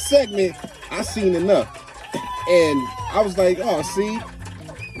that little segment, I seen enough. And I was like, oh, see,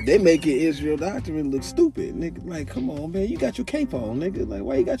 they making Israel Doctrine look stupid, nigga. Like, come on, man, you got your cape on, nigga. Like,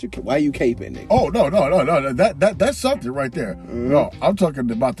 why you caping, nigga? Oh, no. That's something right there. No, I'm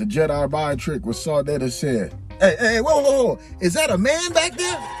talking about the Jedi mind trick with Saw that said, hey, whoa. Is that a man back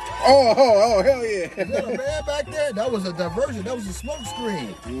there? Oh, hell yeah. Is that a man back there? That was a diversion. That was a smoke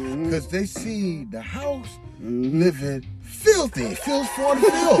screen. Because they see the house living filthy. Filth for the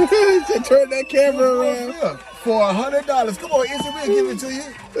filth. To turn that camera around. For $100. Come on, Izzy, we'll give it to you.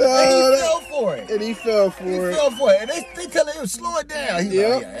 And he fell for it. And he fell for it. And they tell him, slow it down.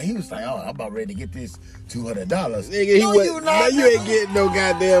 He was like, oh, I'm about ready to get this $200. Nigga, you ain't getting no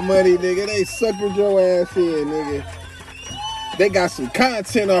goddamn money, nigga. They suckered your ass here, nigga. They got some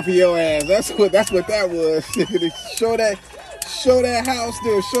content off of your ass. That's what that was. show that house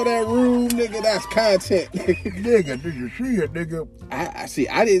there, show that room, nigga. That's content. Nigga, did you see it, nigga? I see.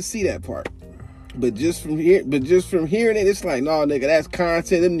 I didn't see that part. But just from hearing it, it's like, no, nigga, that's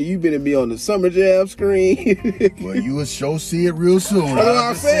content. You better be on the Summer Jam screen. Well, you will sure see it real soon. That's what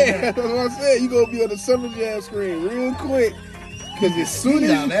I'm saying. You gonna be on the Summer Jam screen real quick. Cause as soon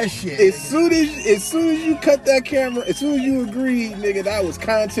as you cut that camera, as soon as you agreed, nigga, that was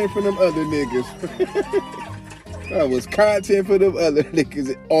content for them other niggas. That was content for them other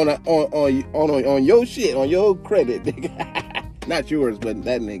niggas on your shit, on your credit, nigga. Not yours, but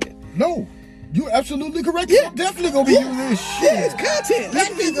that nigga. No. You're absolutely correct. Yeah. I'm definitely gonna be using this shit. Yeah, it's content.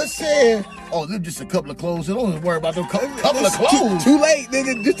 That nigga said, oh, they're just a couple of clothes. Don't worry about them couple of clothes. Too late,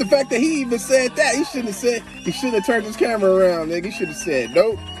 nigga. Just the fact that he even said that, he shouldn't have turned his camera around, nigga. He should have said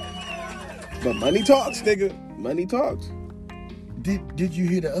nope. But money talks, nigga. Money talks. Did you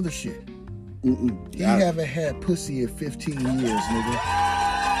hear the other shit? He haven't had pussy in 15 years,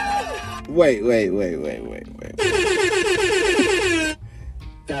 nigga. Wait. Wait a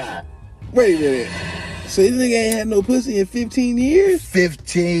minute. So this nigga ain't had no pussy in 15 years?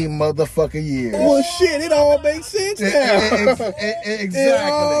 15 motherfucking years. Well, shit, it all makes sense now. Exactly. It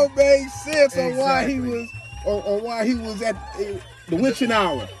all makes sense on why he was at the witching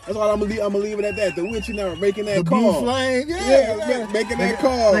hour. That's all I'm gonna leave it at that. The witching hour, making that call. Blue flame, making that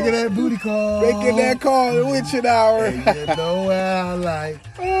call. Making that booty call. Making that call, the witching hour. And you know how I like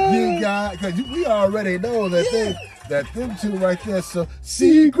you got, because we already know that them two right there, so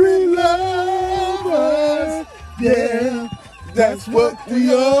secret lovers, yeah, that's what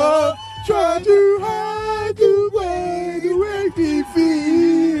we are, trying to hide the way we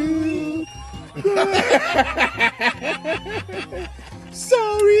feel.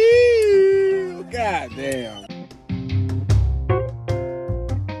 So real. God damn.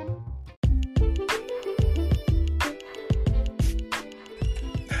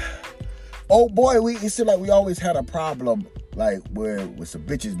 Oh boy, it seemed like we always had a problem, like with some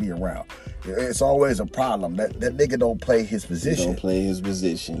bitches be around. It's always a problem. That nigga don't play his position. He don't play his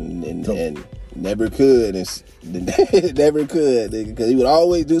position and never could. Never could, nigga, because he would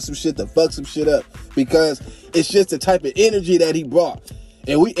always do some shit to fuck some shit up because it's just the type of energy that he brought.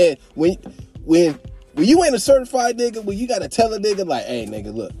 And when you ain't a certified nigga, when you gotta tell a nigga like, hey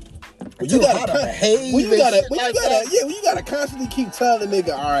nigga, look. You gotta behave. You gotta constantly keep telling the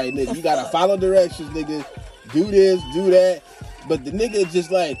nigga, all right, nigga, you gotta follow directions, nigga. Do this, do that. But the nigga just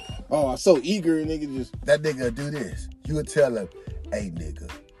like, oh, I'm so eager, and nigga just that nigga do this. You would tell him, hey nigga,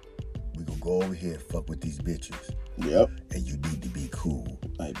 we gonna go over here and fuck with these bitches. Yep. And you need to be cool.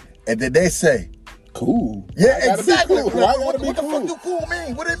 And then they say, cool. Yeah, exactly. Cool. What the fuck do cool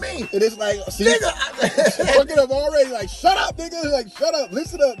mean? What do it mean? And it's like, see, nigga, fucking up already. Like, shut up, nigga. Like, shut up.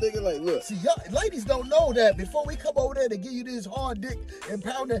 Listen up, nigga. Like, look. See, y'all, ladies don't know that before we come over there to give you this hard dick and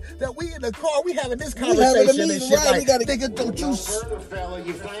pounding, that we in the car, we having this conversation and shit. Right, like, nigga, don't you...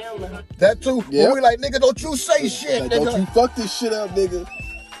 That too? Yep. We like, nigga, don't you say shit, like, nigga. Don't you fuck this shit up, nigga.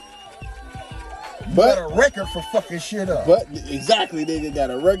 But got a record for fucking shit up. But exactly, nigga, got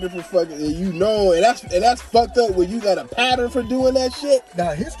a record for fucking, and you know, and that's fucked up when you got a pattern for doing that shit.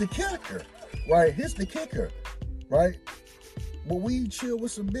 Now here's the kicker, right? Right? When we chill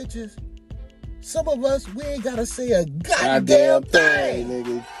with some bitches, some of us we ain't gotta say a goddamn thing,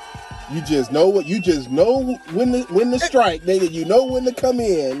 nigga. You just know when to strike, nigga. You know when to come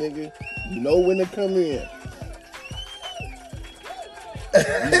in, nigga. You know when to come in.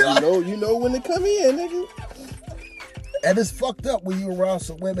 you know when to come in, nigga. And it's fucked up when you around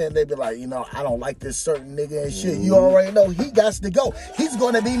some women and they be like, you know, I don't like this certain nigga and shit. You already know he got to go. He's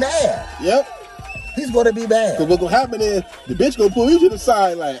gonna be mad. Yep. He's gonna be mad. Cause what's gonna happen is the bitch gonna pull you to the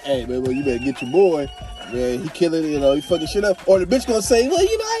side like, hey man, well, you better get your boy. Man, he killing, he fucking shit up. Or the bitch gonna say, well,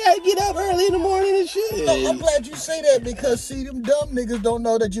 I gotta get up early in the morning and shit. No, I'm glad you say that because see, them dumb niggas don't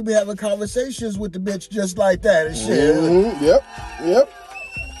know that you be having conversations with the bitch just like that and shit. Mm-hmm. Yep.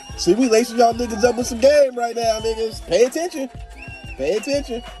 See, we lacing y'all niggas up with some game right now, niggas. Pay attention.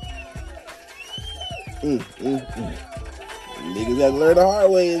 Niggas have to learn the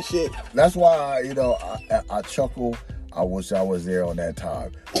hard way and shit. That's why, I chuckle. I wish I was there on that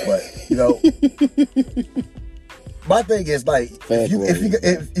time. But, my thing is like,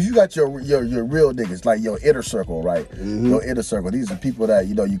 if you got your real niggas, like your inner circle, right? Mm-hmm. Your inner circle. These are people that,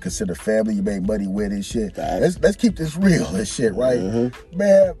 you consider family, you make money with and shit. Let's keep this real and shit, right? Mm-hmm.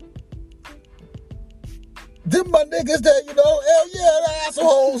 Man, them my niggas that, hell yeah, the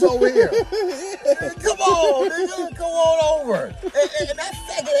assholes over here. Come on, nigga, come on over. And that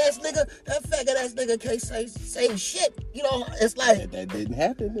faggot ass nigga can't say shit. It's like that didn't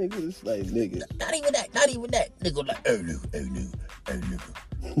happen, nigga. It's like, nigga. Not even that. Nigga like, oh nigga.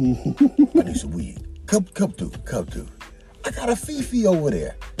 I need some weed. Come through. I got a Fifi over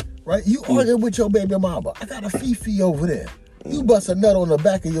there. Right? You arguing with your baby mama. I got a Fifi over there. You bust a nut on the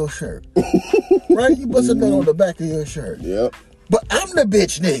back of your shirt. Right? You bust a nut on the back of your shirt. Yep. But I'm the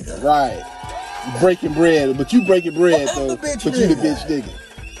bitch nigga. Right. Breaking bread. But you breaking bread, though. You the bitch nigga.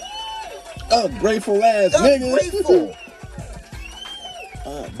 Ungrateful ass nigga. Ungrateful.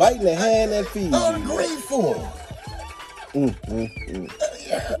 Biting the hand that feeds. Ungrateful.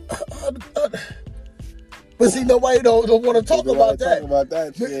 But see, nobody don't want to talk about that.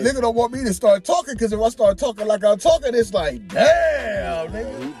 Nigga don't want me to start talking because if I start talking like I'm talking, it's like, damn,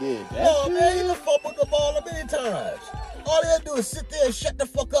 nigga. He did that. Oh, man, he done fumbled the ball a many times. All they had to do is sit there and shut the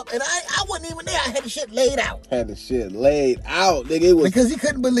fuck up. And I wasn't even there. I had the shit laid out. Nigga. It was, because he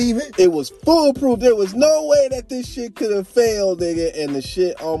couldn't believe it. It was foolproof. There was no way that this shit could have failed, nigga. And the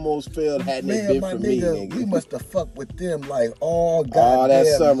shit almost failed hadn't it been for me, nigga. We must have fucked with them like all goddamn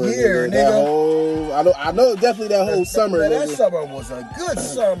that summer, year, nigga. That whole, I know definitely that whole summer, nigga. That summer was a good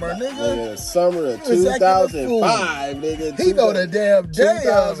summer, nigga. The summer of 2005, nigga. He know the damn day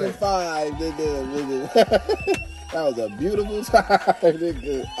of it. 2005, nigga. That was a beautiful time,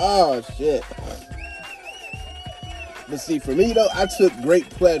 nigga. Oh, shit. But see, for me, though, I took great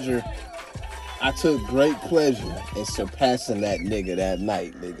pleasure in surpassing that nigga that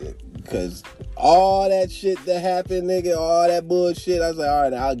night, nigga. Because all that shit that happened, nigga, all that bullshit, I was like, all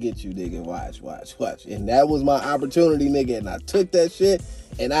right, I'll get you, nigga. Watch. And that was my opportunity, nigga. And I took that shit,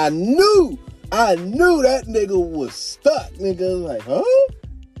 and I knew that nigga was stuck, nigga. Like, huh?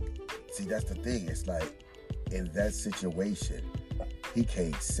 See, that's the thing. It's like, in that situation, he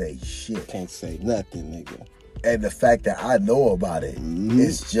can't say shit. Can't say nothing, nigga. And the fact that I know about it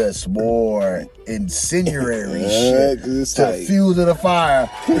is just more incendiary shit to fuel to the fire.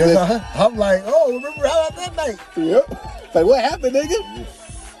 I'm like, oh, remember how that night? Yep. Like, what happened, nigga?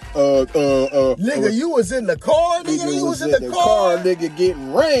 Nigga, you was in the car, nigga. You was in the car, nigga,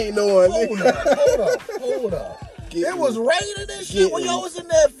 getting rained on, nigga. Hold up. It was raining and shit when y'all was in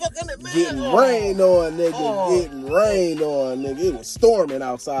there fucking it, man. Getting rained on, nigga. Getting rained on, nigga. It was storming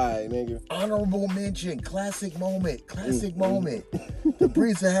outside, nigga. Honorable mention. Classic moment. The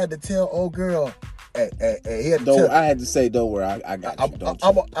Breezer had to tell old girl, hey, he had to I had to say, don't worry, I got you.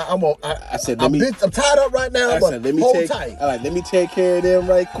 I said, I'm tied up right now, but hold tight. All right, let me take care of them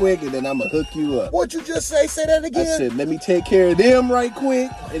right quick, and then I'm going to hook you up. What'd you just say? Say that again? I said, let me take care of them right quick,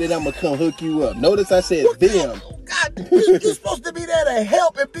 and then I'm going to come hook you up. Notice I said them. God, you're supposed to be there to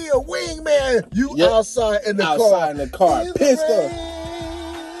help and be a wingman. Outside in the car. Pissed off.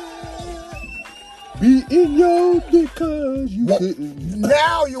 Be in your because you couldn't.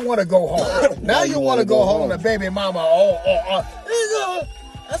 Now you want to go home. Now you want to go home to baby mama. Nigga,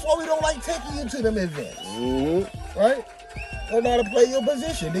 that's why we don't like taking you to them events. Right? Don't know how to play your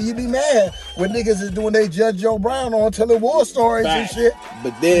position. Then you be mad when niggas is doing they Judge Joe Brown on telling war stories and shit.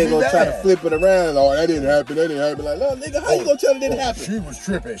 But then gonna try to flip it around. Oh, that didn't happen. Like, no, nigga, how you gonna tell it didn't happen? She was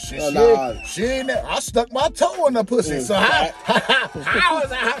tripping. She ain't there. I stuck my toe in the pussy. So how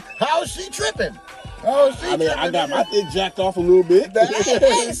is she tripping? I got my dick jacked off a little bit.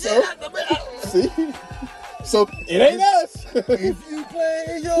 See? So it ain't us. If you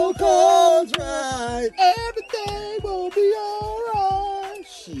play your cards right, everything will be alright.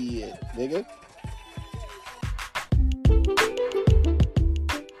 Shit, nigga.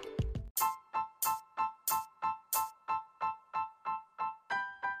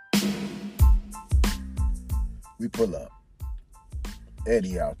 We pull up.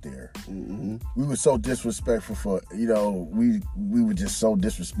 Eddie out there. We were so disrespectful for, we were just so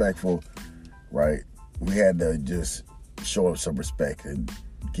disrespectful right? We had to just show him some respect and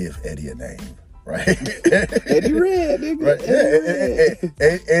give Eddie a name, right? Eddie Red, nigga. Right.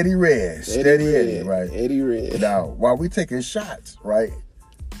 Eddie Red. Steady Eddie, right? Eddie Red. Now, while we taking shots, right?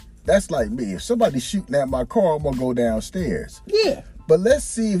 That's like me. If somebody's shooting at my car, I'm gonna go downstairs. Yeah. But let's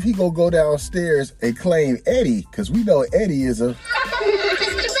see if he gonna go downstairs and claim Eddie, because we know Eddie is a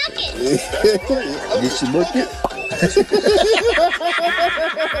Mr. Bucket.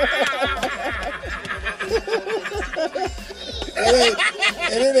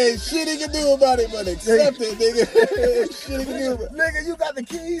 And it ain't shit he can do about it but accept it, nigga. Shit he can do about it. Nigga, you got the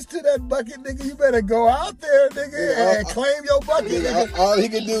keys to that bucket, nigga. You better go out there, nigga, and claim your bucket, nigga. All he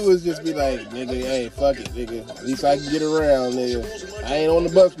can do is just be like, nigga, hey, fuck it, nigga. At least I can get around, nigga. I ain't on the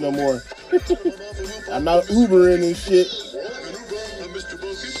bus no more. I'm not Ubering and shit.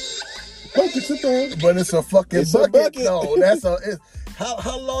 Bucket, sit down. But it's a fucking It's a bucket, bucket. though. That's a.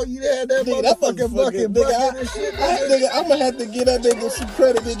 How long you had that Nigga, that motherfucking bucket and shit, nigga, I'm gonna have to get that nigga some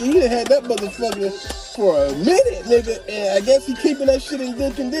credit, nigga. He done had that motherfucker for a minute, nigga, and I guess he keeping that shit in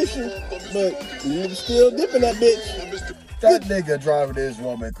good condition, but he still dipping that bitch. That nigga driving this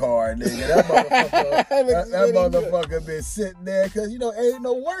woman car, nigga. That motherfucker, that motherfucker been sitting there because, you know, ain't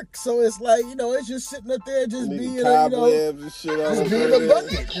no work. So it's like, you know, it's just sitting up there just Nigga, being, you know, cobwebs and shit all just over being a there.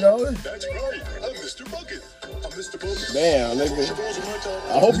 bucket, you know? That's right. I'm Mr. Bucket. I'm Mr. Bucket. Damn,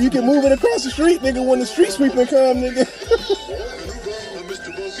 nigga. I hope you can move it across the street, nigga, when the street sweeping come, nigga. I'm Mr.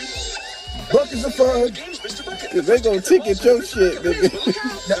 Bucket. Buckets of fun. Mr. Bucket. Cause they gonna ticket your shit,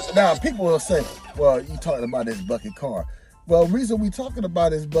 nigga. Now, people will say, well, you talking about this bucket car. Well, reason we talking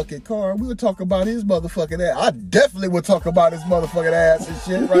about his bucket car, we would talk about his motherfucking ass. I definitely would talk about his motherfucking ass and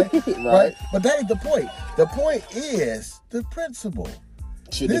shit, right? Right. But that ain't the point. The point is the principle.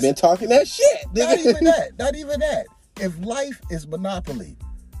 Shouldn't have been talking that shit, nigga. Not even that. Not even that. If life is Monopoly,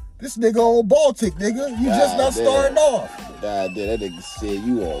 this nigga on Baltic, nigga. You just not starting off. God damn, that nigga said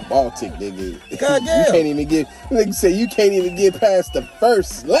you on Baltic, nigga. Goddamn. You can't even get, nigga say you can't even get past the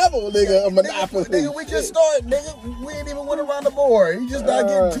first level, nigga, of Monopoly. Nigga, we just started, nigga. We ain't even went around the board. You just not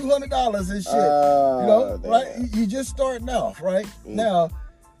getting $200 and shit. You know, damn. right? You just starting off, right? Now,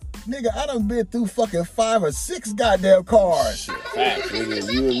 nigga, I done been through fucking 5 or 6 goddamn cars. Facts,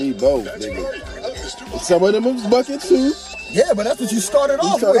 nigga. You and me both, nigga. Some of them was bucket too. Yeah, but that's what you started You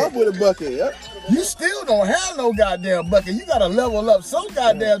off start with. off with a bucket, yep. You still don't have no goddamn bucket. You gotta level up some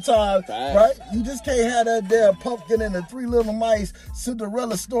goddamn time, Facts. right? You just can't have that damn pumpkin and the 3 little mice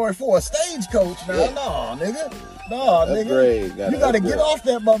Cinderella story for a stagecoach now. Yeah. No, nigga. No, nigga. Upgrade, You gotta upgrade. get off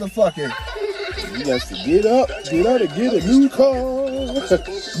that motherfucker. You got to get up and get a new car.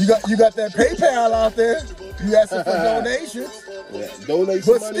 You got that PayPal out there. You asking for donations, Yeah, donate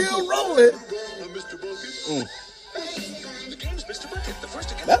some but money. still rolling.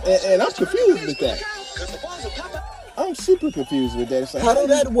 And I'm confused with that. I'm super confused with that. It's like, How did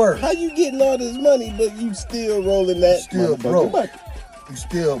that work? How you getting all this money, but you still rolling that? Still motherfucking broke. bucket? You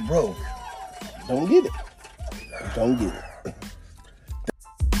still broke. Don't get it. Don't get it.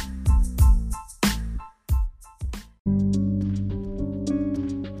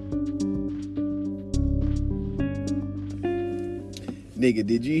 Nigga,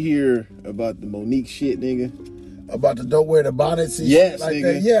 did you hear about the Monique shit, nigga? About the don't wear the bonnets and Yes, shit like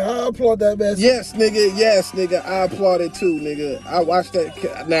nigga. that. Yeah, I applaud that man. Yes, nigga. I applaud it too, nigga. I watched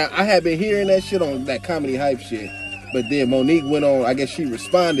that. Now, I had been hearing that shit on that comedy hype shit, but then Monique went on, I guess she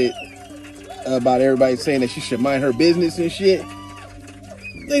responded about everybody saying that she should mind her business and shit.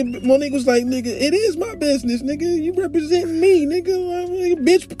 Monique was like, nigga, it is my business, nigga. You representing me, nigga.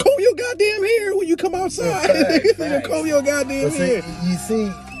 Bitch, comb your goddamn hair when you come outside. Facts, Nigga, facts. comb your goddamn But hair. see,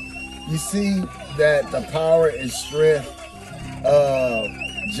 you see that the power and strength of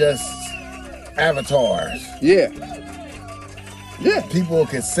just avatars. Yeah. Yeah. People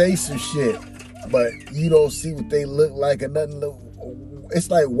can say some shit, but you don't see what they look like or nothing. It's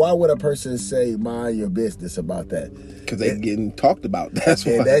like, why would a person say mind your business about that? Because they getting talked about. That's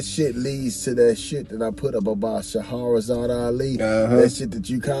why. And that shit leads to that shit that I put up about Shahrazad Ali. Uh-huh. That shit that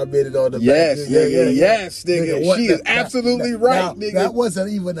you commented on the Yes, back. nigga. Yes, nigga. what She the- is absolutely now- right, now, nigga. That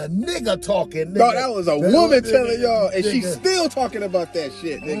wasn't even a nigga talking, nigga. No, that was a woman telling y'all, and she's nigga. still talking about that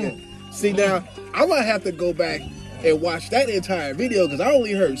shit, nigga. See, now, I'm gonna have to go back and watch that entire video, because I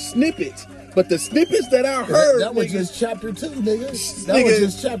only heard snippets But the snippets that I heard, that was nigga, just chapter 2, nigga. That Nigga. was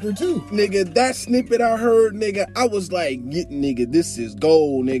just chapter 2. nigga, that snippet I heard, nigga, I was like, nigga, this is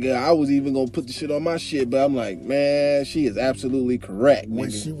gold, nigga. I was even gonna put the shit on my shit, but I'm like, man, she is absolutely correct, When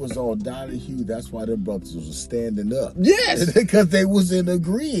nigga. she was on Donahue, that's why them brothers was standing up. Yes. Because they was in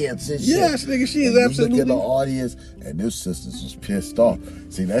agreement and shit. Yes, nigga, she is And you absolutely look at the audience, and them sisters was pissed off.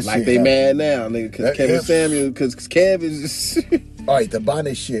 See, that like shit they happened. mad now, nigga, because That- Kevin him- Samuel, because Kev is just All right, the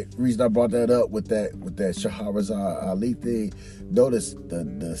bonnet shit. Reason I brought that up with that Shahrazad Ali thing. Notice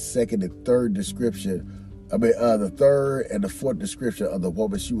the second and third description. I mean, the third and the fourth description of the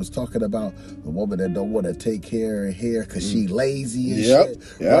woman she was talking about. The woman that don't want to take care of her hair because she lazy and Yep, shit.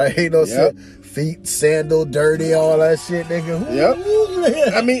 yep, Right? You know, yep. feet, sandal, dirty, all that shit, nigga.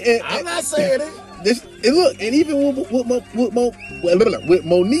 Yep. I mean, I'm not saying it. And look, and even what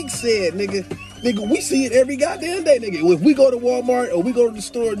Monique said, nigga, we see it every goddamn day, nigga. If we go to Walmart or we go to the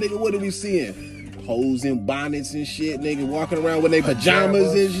store, nigga, what are we seeing? Hoes in bonnets and shit, nigga, walking around with their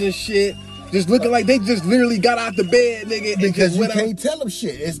pajamas and shit. Just looking like they just literally got out the bed, nigga. And Because just you went can't out. tell them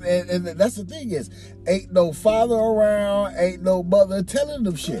shit. And that's the thing is, ain't no father around, ain't no mother telling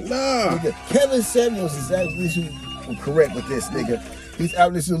them shit. Nah. Nigga, Kevin Samuels is absolutely correct with this, nigga. He's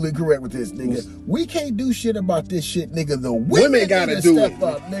absolutely correct with this, nigga. We can't do shit about this shit, nigga. The women gotta need to do step it.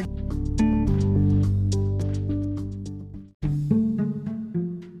 up, nigga.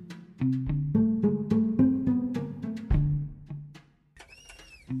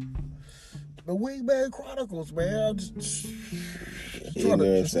 The Wingman Chronicles, man. I'm just trying to,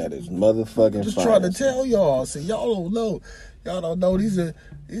 Ignorance at its motherfucking just trying to finest. tell y'all. See, y'all don't know. Y'all don't know. These are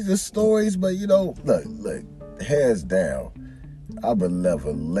stories, but you know, look, hands down. I've been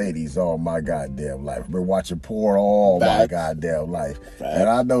loving ladies all my goddamn life. Been watching porn all my Facts. goddamn life. Facts. And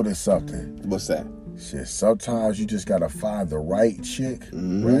I noticed something. What's that? Shit, sometimes you just gotta find the right chick,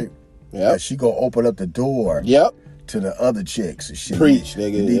 right? Yep. And she gonna open up the door Yep. to the other chicks and shit. Preach,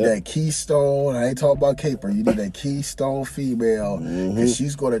 nigga, You need yeah. that keystone. I ain't talking about caper. You need that keystone female, because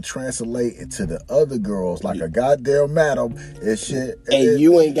she's gonna translate into the other girls like a goddamn madam and shit. And then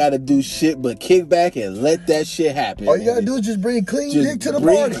you ain't gotta do shit but kick back and let that shit happen. all you gotta nigga. do is just bring clean Just dick to the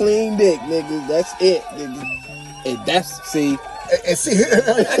bring party. clean dick, nigga. That's it, nigga. And that's, see, And see,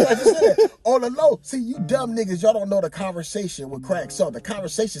 like I just said, on the low, see, you dumb niggas, y'all don't know the conversation with crack. So the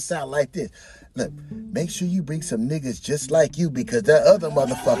conversation sound like this. Look, make sure you bring some niggas just like you, because that other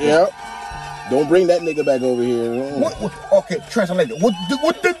motherfucker. yep. Don't bring that nigga back over here. What, okay, translate it. What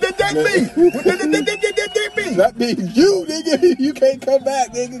did that mean? What did that mean? That means you, nigga. You can't come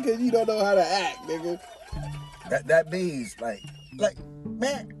back, nigga, because you don't know how to act, nigga. That means, like,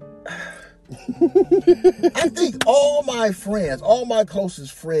 man. I think all my friends, all my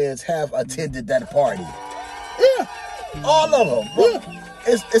closest friends have attended that party. Yeah. All of them. Bro.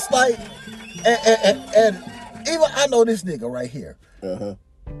 It's like, and even I know this nigga right here. Uh-huh.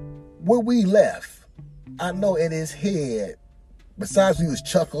 When we left, I know in his head, besides we was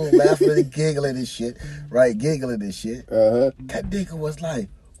chuckling, laughing and giggling and shit, right? Giggling and shit. Uh-huh. That nigga was like,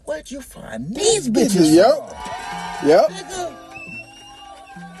 where'd you find these bitches Yep. from? Yep. Nigga.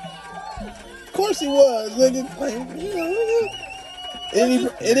 Of course he was, nigga. Like, you know, nigga.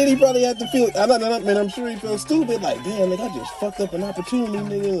 And then he probably had to feel, man, I'm sure he felt stupid. Like, damn, nigga, I just fucked up an opportunity,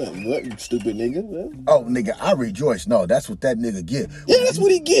 nigga. Like, what, you stupid nigga? Well, Oh, nigga, I rejoice. No, that's what that nigga get. yeah, that's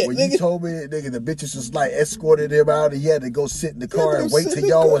what he get, When nigga. you told me, nigga, the bitches was like escorted him out, and he had to go sit in the car but and I'm wait sitting till in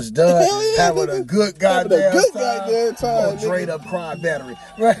y'all the car. was done, Hell yeah, having nigga. a good Having a goddamn good time. goddamn time, Gonna nigga. drain up crime battery.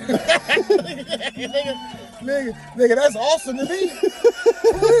 Right? nigga, that's awesome to me.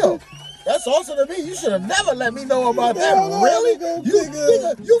 For real. That's awesome to me. You should have never let me know about that. Hell no, Really?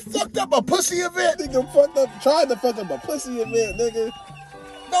 nigga. You fucked up a pussy event? Nigga tried to fuck up a pussy event, nigga.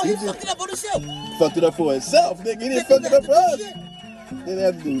 No, he fucked it up on himself. Fucked it up for himself, nigga. He didn't fuck it up for us. Didn't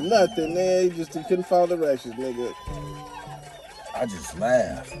have to do nothing, man. He couldn't follow directions, nigga. I just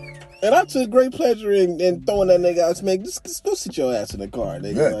laughed. And I took great pleasure in throwing that nigga out. Man, just go sit your ass in the car,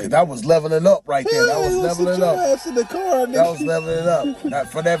 nigga. Good, because that was leveling up right there. That was go leveling sit your up. ass in the car, nigga. That was leveling up. Now,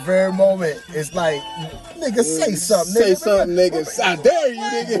 for that very moment, it's like, nigga, say something, nigga. Say something, nigga. I dare you,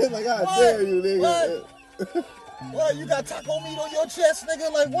 nigga. Like, I dare you, nigga. What? You got taco meat on your chest,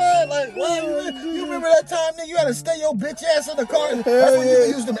 nigga? Like, what? Like, what? You remember that time, nigga, you had to stay your bitch ass in the car? That's when you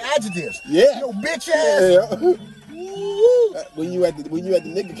use them adjectives. Yeah. Your bitch ass. Yeah. Woo. When you at the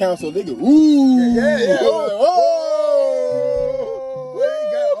nigga council, nigga, ooh. Yeah. Oh. We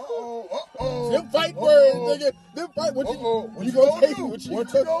got, Them fight words, nigga. Them fight. What What you you gonna take? do? What you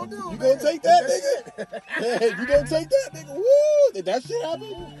What you gonna do? You gonna take that, nigga? Hey, you gonna take that, nigga? Woo! Did that shit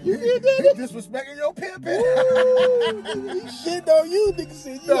happen? You hear that? He disrespecting your pimpin'. Woo! Nigga, he shit on you, nigga.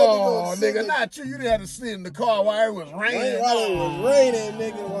 Said you No, had to go sit nigga, in- not you. You didn't have to sit in the car while it was raining. While it was raining,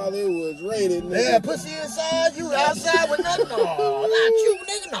 nigga. While it was raining, nigga. Yeah, pussy inside, you outside with nothing. No, not you,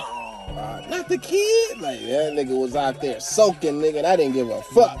 nigga, no. Not the kid. Like, that nigga was out there soaking, nigga, and I didn't give a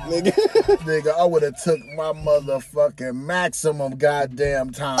fuck, nigga. Nigga, I would have took my motherfucking maximum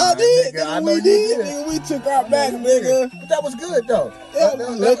goddamn time. I did, nigga. I nigga. know We you did, did. nigga. We took our back, nigga. But that was good, though. Yeah,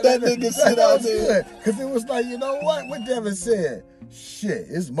 let that nigga sit that out was there. good. Because it was like, you know what Devin said? Shit,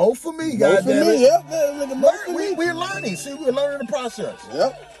 it's more for me, More for goddamn me, it. yep. Nigga, more for me. We're learning. See, we're learning the process.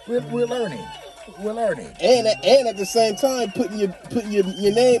 Yep. We're learning. We're learning. And at the same time, putting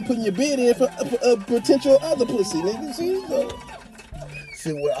your name, putting your bid in for a potential other pussy, nigga. See, so.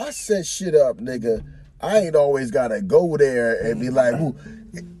 See, when I set shit up, nigga, I ain't always gotta go there and be like, "Ooh,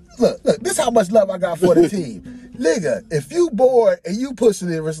 look, this how much love I got for the team." Nigga, if you bored and you pushing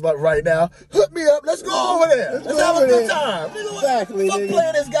it like right now, hook me up. Let's go over there. Let's have a good time. Nigga, Exactly, fuck nigga.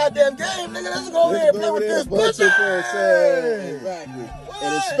 playing this goddamn game, nigga. Let's go over there and play with this pussy. Exactly.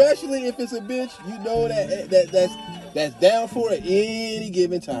 And especially if it's a bitch, you know that's down for it any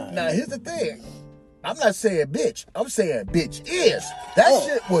given time. Now, here's the thing. I'm not saying bitch. I'm saying bitch is. That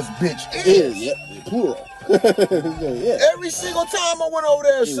shit was bitch is. Yep, plural. Yeah. Every single time I went over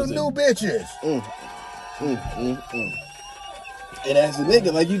there, some new bitches. And as a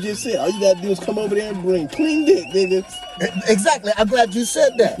nigga, like you just said, all you gotta do is come over there and bring clean dick, nigga. Exactly. I'm glad you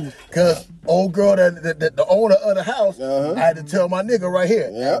said that. Cause old girl, the owner of the house, I had to tell my nigga right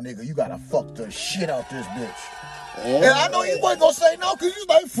here, Yep. hey, nigga, you gotta fuck the shit out this bitch. And I know he wasn't gonna say no, cause he's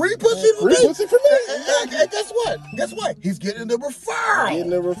like, free pussy for Free me. pussy for me. And guess what? Guess what? He's getting the referral. getting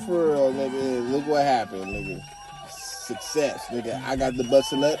the referral, nigga. Look what happened, nigga. Success, nigga. I got the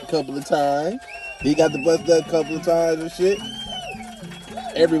busting nut a couple of times. He got the bust nut a couple of times and shit.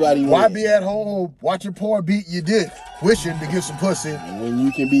 Everybody Why wins. be at home watching porn beat your dick, wishing to get some pussy When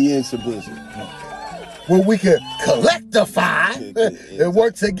you can be in some pussy. when we can collectivify and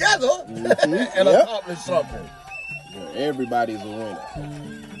work together and Yep. accomplish something? Everybody's a winner.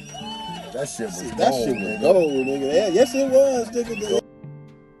 That shit was That gold, shit was nigga. gold, nigga. Yeah, yes, it was, nigga.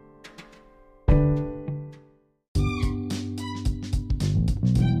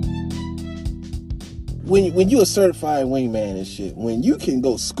 When you a certified wingman and shit, when you can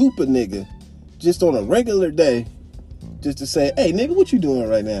go scoop a nigga just on a regular day, just to say, hey, nigga, what you doing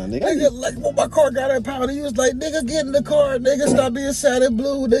right now, nigga? Nigga, like when my car got impounded, he was like, nigga, get in the car, nigga, stop being sad and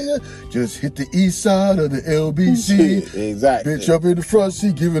blue, nigga. Just hit the east side of the LBC. Exactly. Bitch up in the front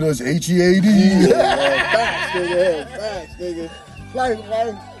seat giving us HEAD. Facts, nigga. Facts, nigga.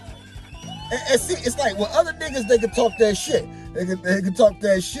 like, and see, it's like when other niggas, they can talk that shit. They can talk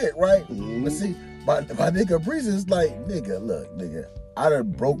that shit, right? But see, my nigga Breezy is like, nigga, look, nigga, I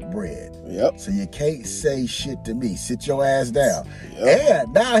done broke bread. Yep. So you can't say shit to me. Sit your ass down. Yep.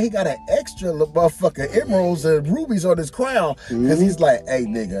 And now he got an extra little motherfucker emeralds and rubies on his crown. Cause he's like, hey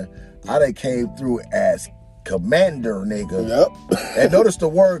nigga, I done came through as commander, nigga. Yep. And notice the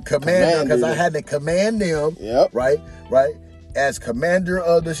word commander, because I Commander. had to command them. Yep. Right? As commander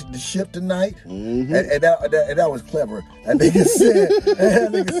of the ship tonight. Mm-hmm. And that was clever. That nigga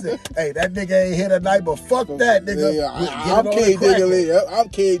said, hey, that nigga ain't here tonight, but fuck that, nigga. Yeah, Get I'm it on King and crack it. Diggling. I'm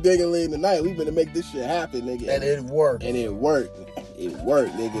King Diggling tonight. We finna make this shit happen, nigga. And it worked. And it worked. It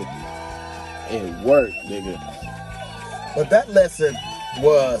worked, nigga. It worked, nigga. But that lesson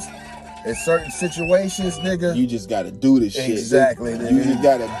was, in certain situations, nigga, You just gotta do this shit. Exactly, nigga. nigga. You just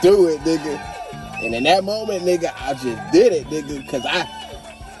gotta do it, nigga. And in that moment, nigga, I just did it, nigga. Cause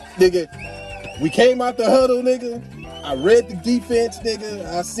we came out the huddle, nigga. I read the defense, nigga.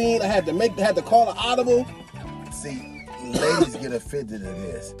 I had to call an audible. see, ladies get offended at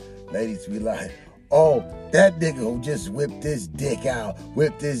this. Ladies be like, oh, that nigga who just whipped this dick out,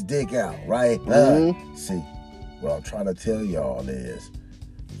 right? See, what I'm trying to tell y'all is,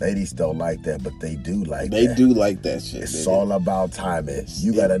 ladies don't like that, but they do like They that. do like that shit, It's nigga. all about timing.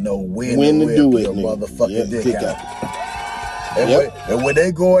 You gotta know when to to do whip it, your nigga. motherfucking Yeah, dick out. And when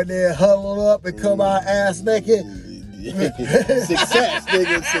they go in there huddled up and come out ass naked, Success,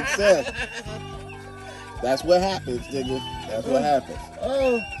 nigga, success. That's what happens, nigga. That's what happens.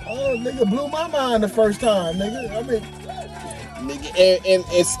 oh, nigga blew my mind the first time, nigga. I mean,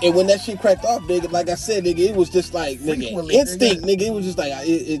 Nigga, and when that shit cracked off, nigga, like I said, nigga, it was just like, nigga, Frequently, instinct, nigga. It was just like,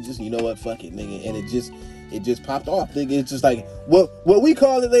 it just, you know what, fuck it, nigga. And it just popped off, nigga. It's just like, what we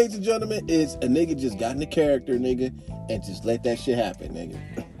call it, ladies and gentlemen, is a nigga just got in the character, nigga, and just let that shit happen, nigga.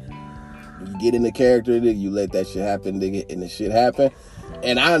 You get in the character, nigga, you let that shit happen, nigga, and the shit happen.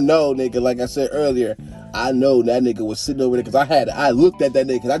 And I know, nigga, like I said earlier, I know that nigga was sitting over there because I looked at that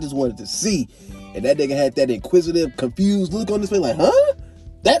nigga because I just wanted to see. And that nigga had that inquisitive, confused look on his face like, huh?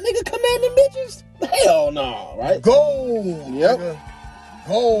 That nigga commanding bitches? Hell no, right? Gold, Yep. nigga.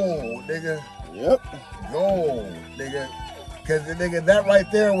 Gold, nigga. Yep. Gold, nigga. Cause the nigga, that right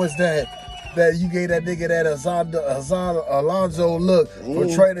there was that you gave that nigga that Alonzo look for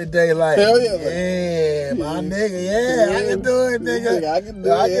Trader Day, like, hell yeah, yeah, my nigga, yeah, I can do it, nigga. I can do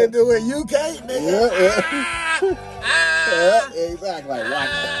I it. can do it. You can't, nigga. Yeah, exactly.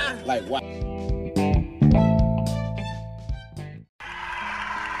 Like what?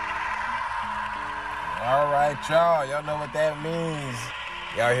 All right, y'all. Y'all know what that means.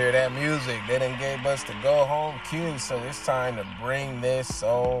 Y'all hear that music? They done gave us the go home cue, so it's time to bring this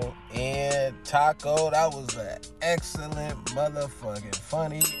on in. Taco, that was an excellent motherfucking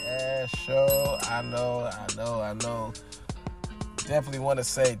funny ass show. I know. Definitely want to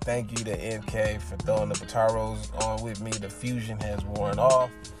say thank you to MK for throwing the Bataros on with me. The fusion has worn off.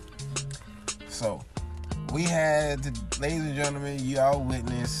 So, we had, ladies and gentlemen, y'all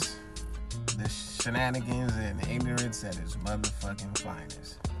witness the shenanigans and ignorance at its motherfucking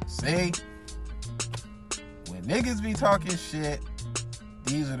finest. See? When niggas be talking shit,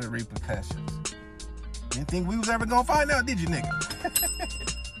 these are the repercussions. Didn't think we was ever gonna find out, did you, nigga?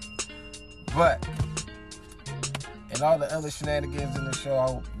 But, and all the other shenanigans in the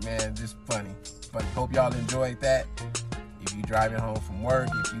show, man, just funny. Hope y'all enjoyed that. If you driving home from work,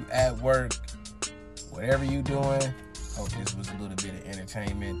 if you at work, whatever you doing, hope this was a little bit of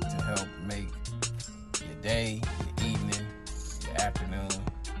entertainment to help make your day, your evening, your afternoon,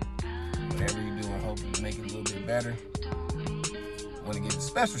 whatever you're doing, hope you make it a little bit better. I want to give a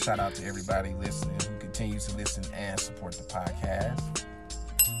special shout out to everybody listening who continues to listen and support the podcast.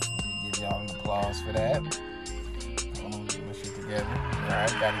 Let me give y'all an applause for that. Hold on, get my shit together.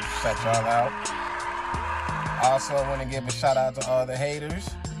 Alright, gotta shout y'all out. Also, I want to give a shout out to all the haters.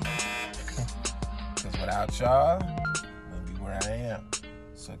 Because without y'all, I wouldn't be where I am.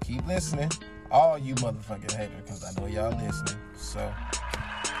 So keep listening. All you motherfucking haters, because I know y'all listening. So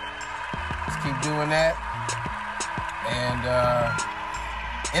let's keep doing that. And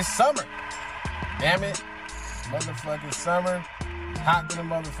it's summer. Damn it. Motherfucking summer. Hot to the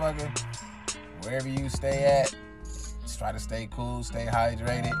motherfucker. Wherever you stay at, just try to stay cool, stay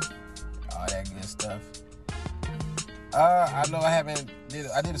hydrated, all that good stuff. I know I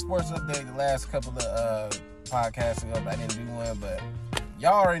did a sports update the last couple of podcasts ago, but I didn't do one, but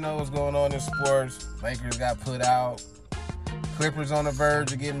y'all already know what's going on in sports. Lakers got put out. Clippers on the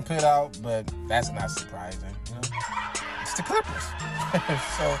verge of getting put out, but that's not surprising. You know? It's the Clippers.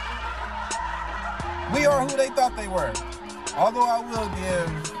 So, we are who they thought they were. Although I will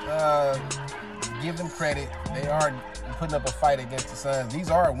give them credit. They are putting up a fight against the Suns. These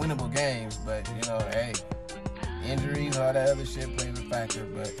are winnable games, but, you know, hey, injuries, all that other shit plays a factor,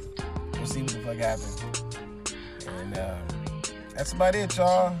 but we'll see what the fuck happens. And that's about it,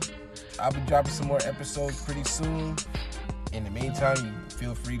 y'all. I'll be dropping some more episodes pretty soon. In the meantime, you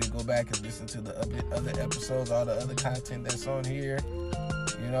feel free to go back and listen to the other episodes, all the other content that's on here.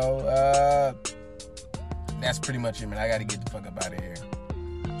 You know, that's pretty much it, man. I got to get the fuck up out of here.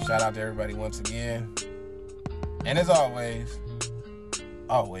 Shout out to everybody once again. And as always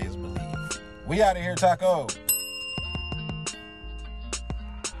believe. We out of here, Taco.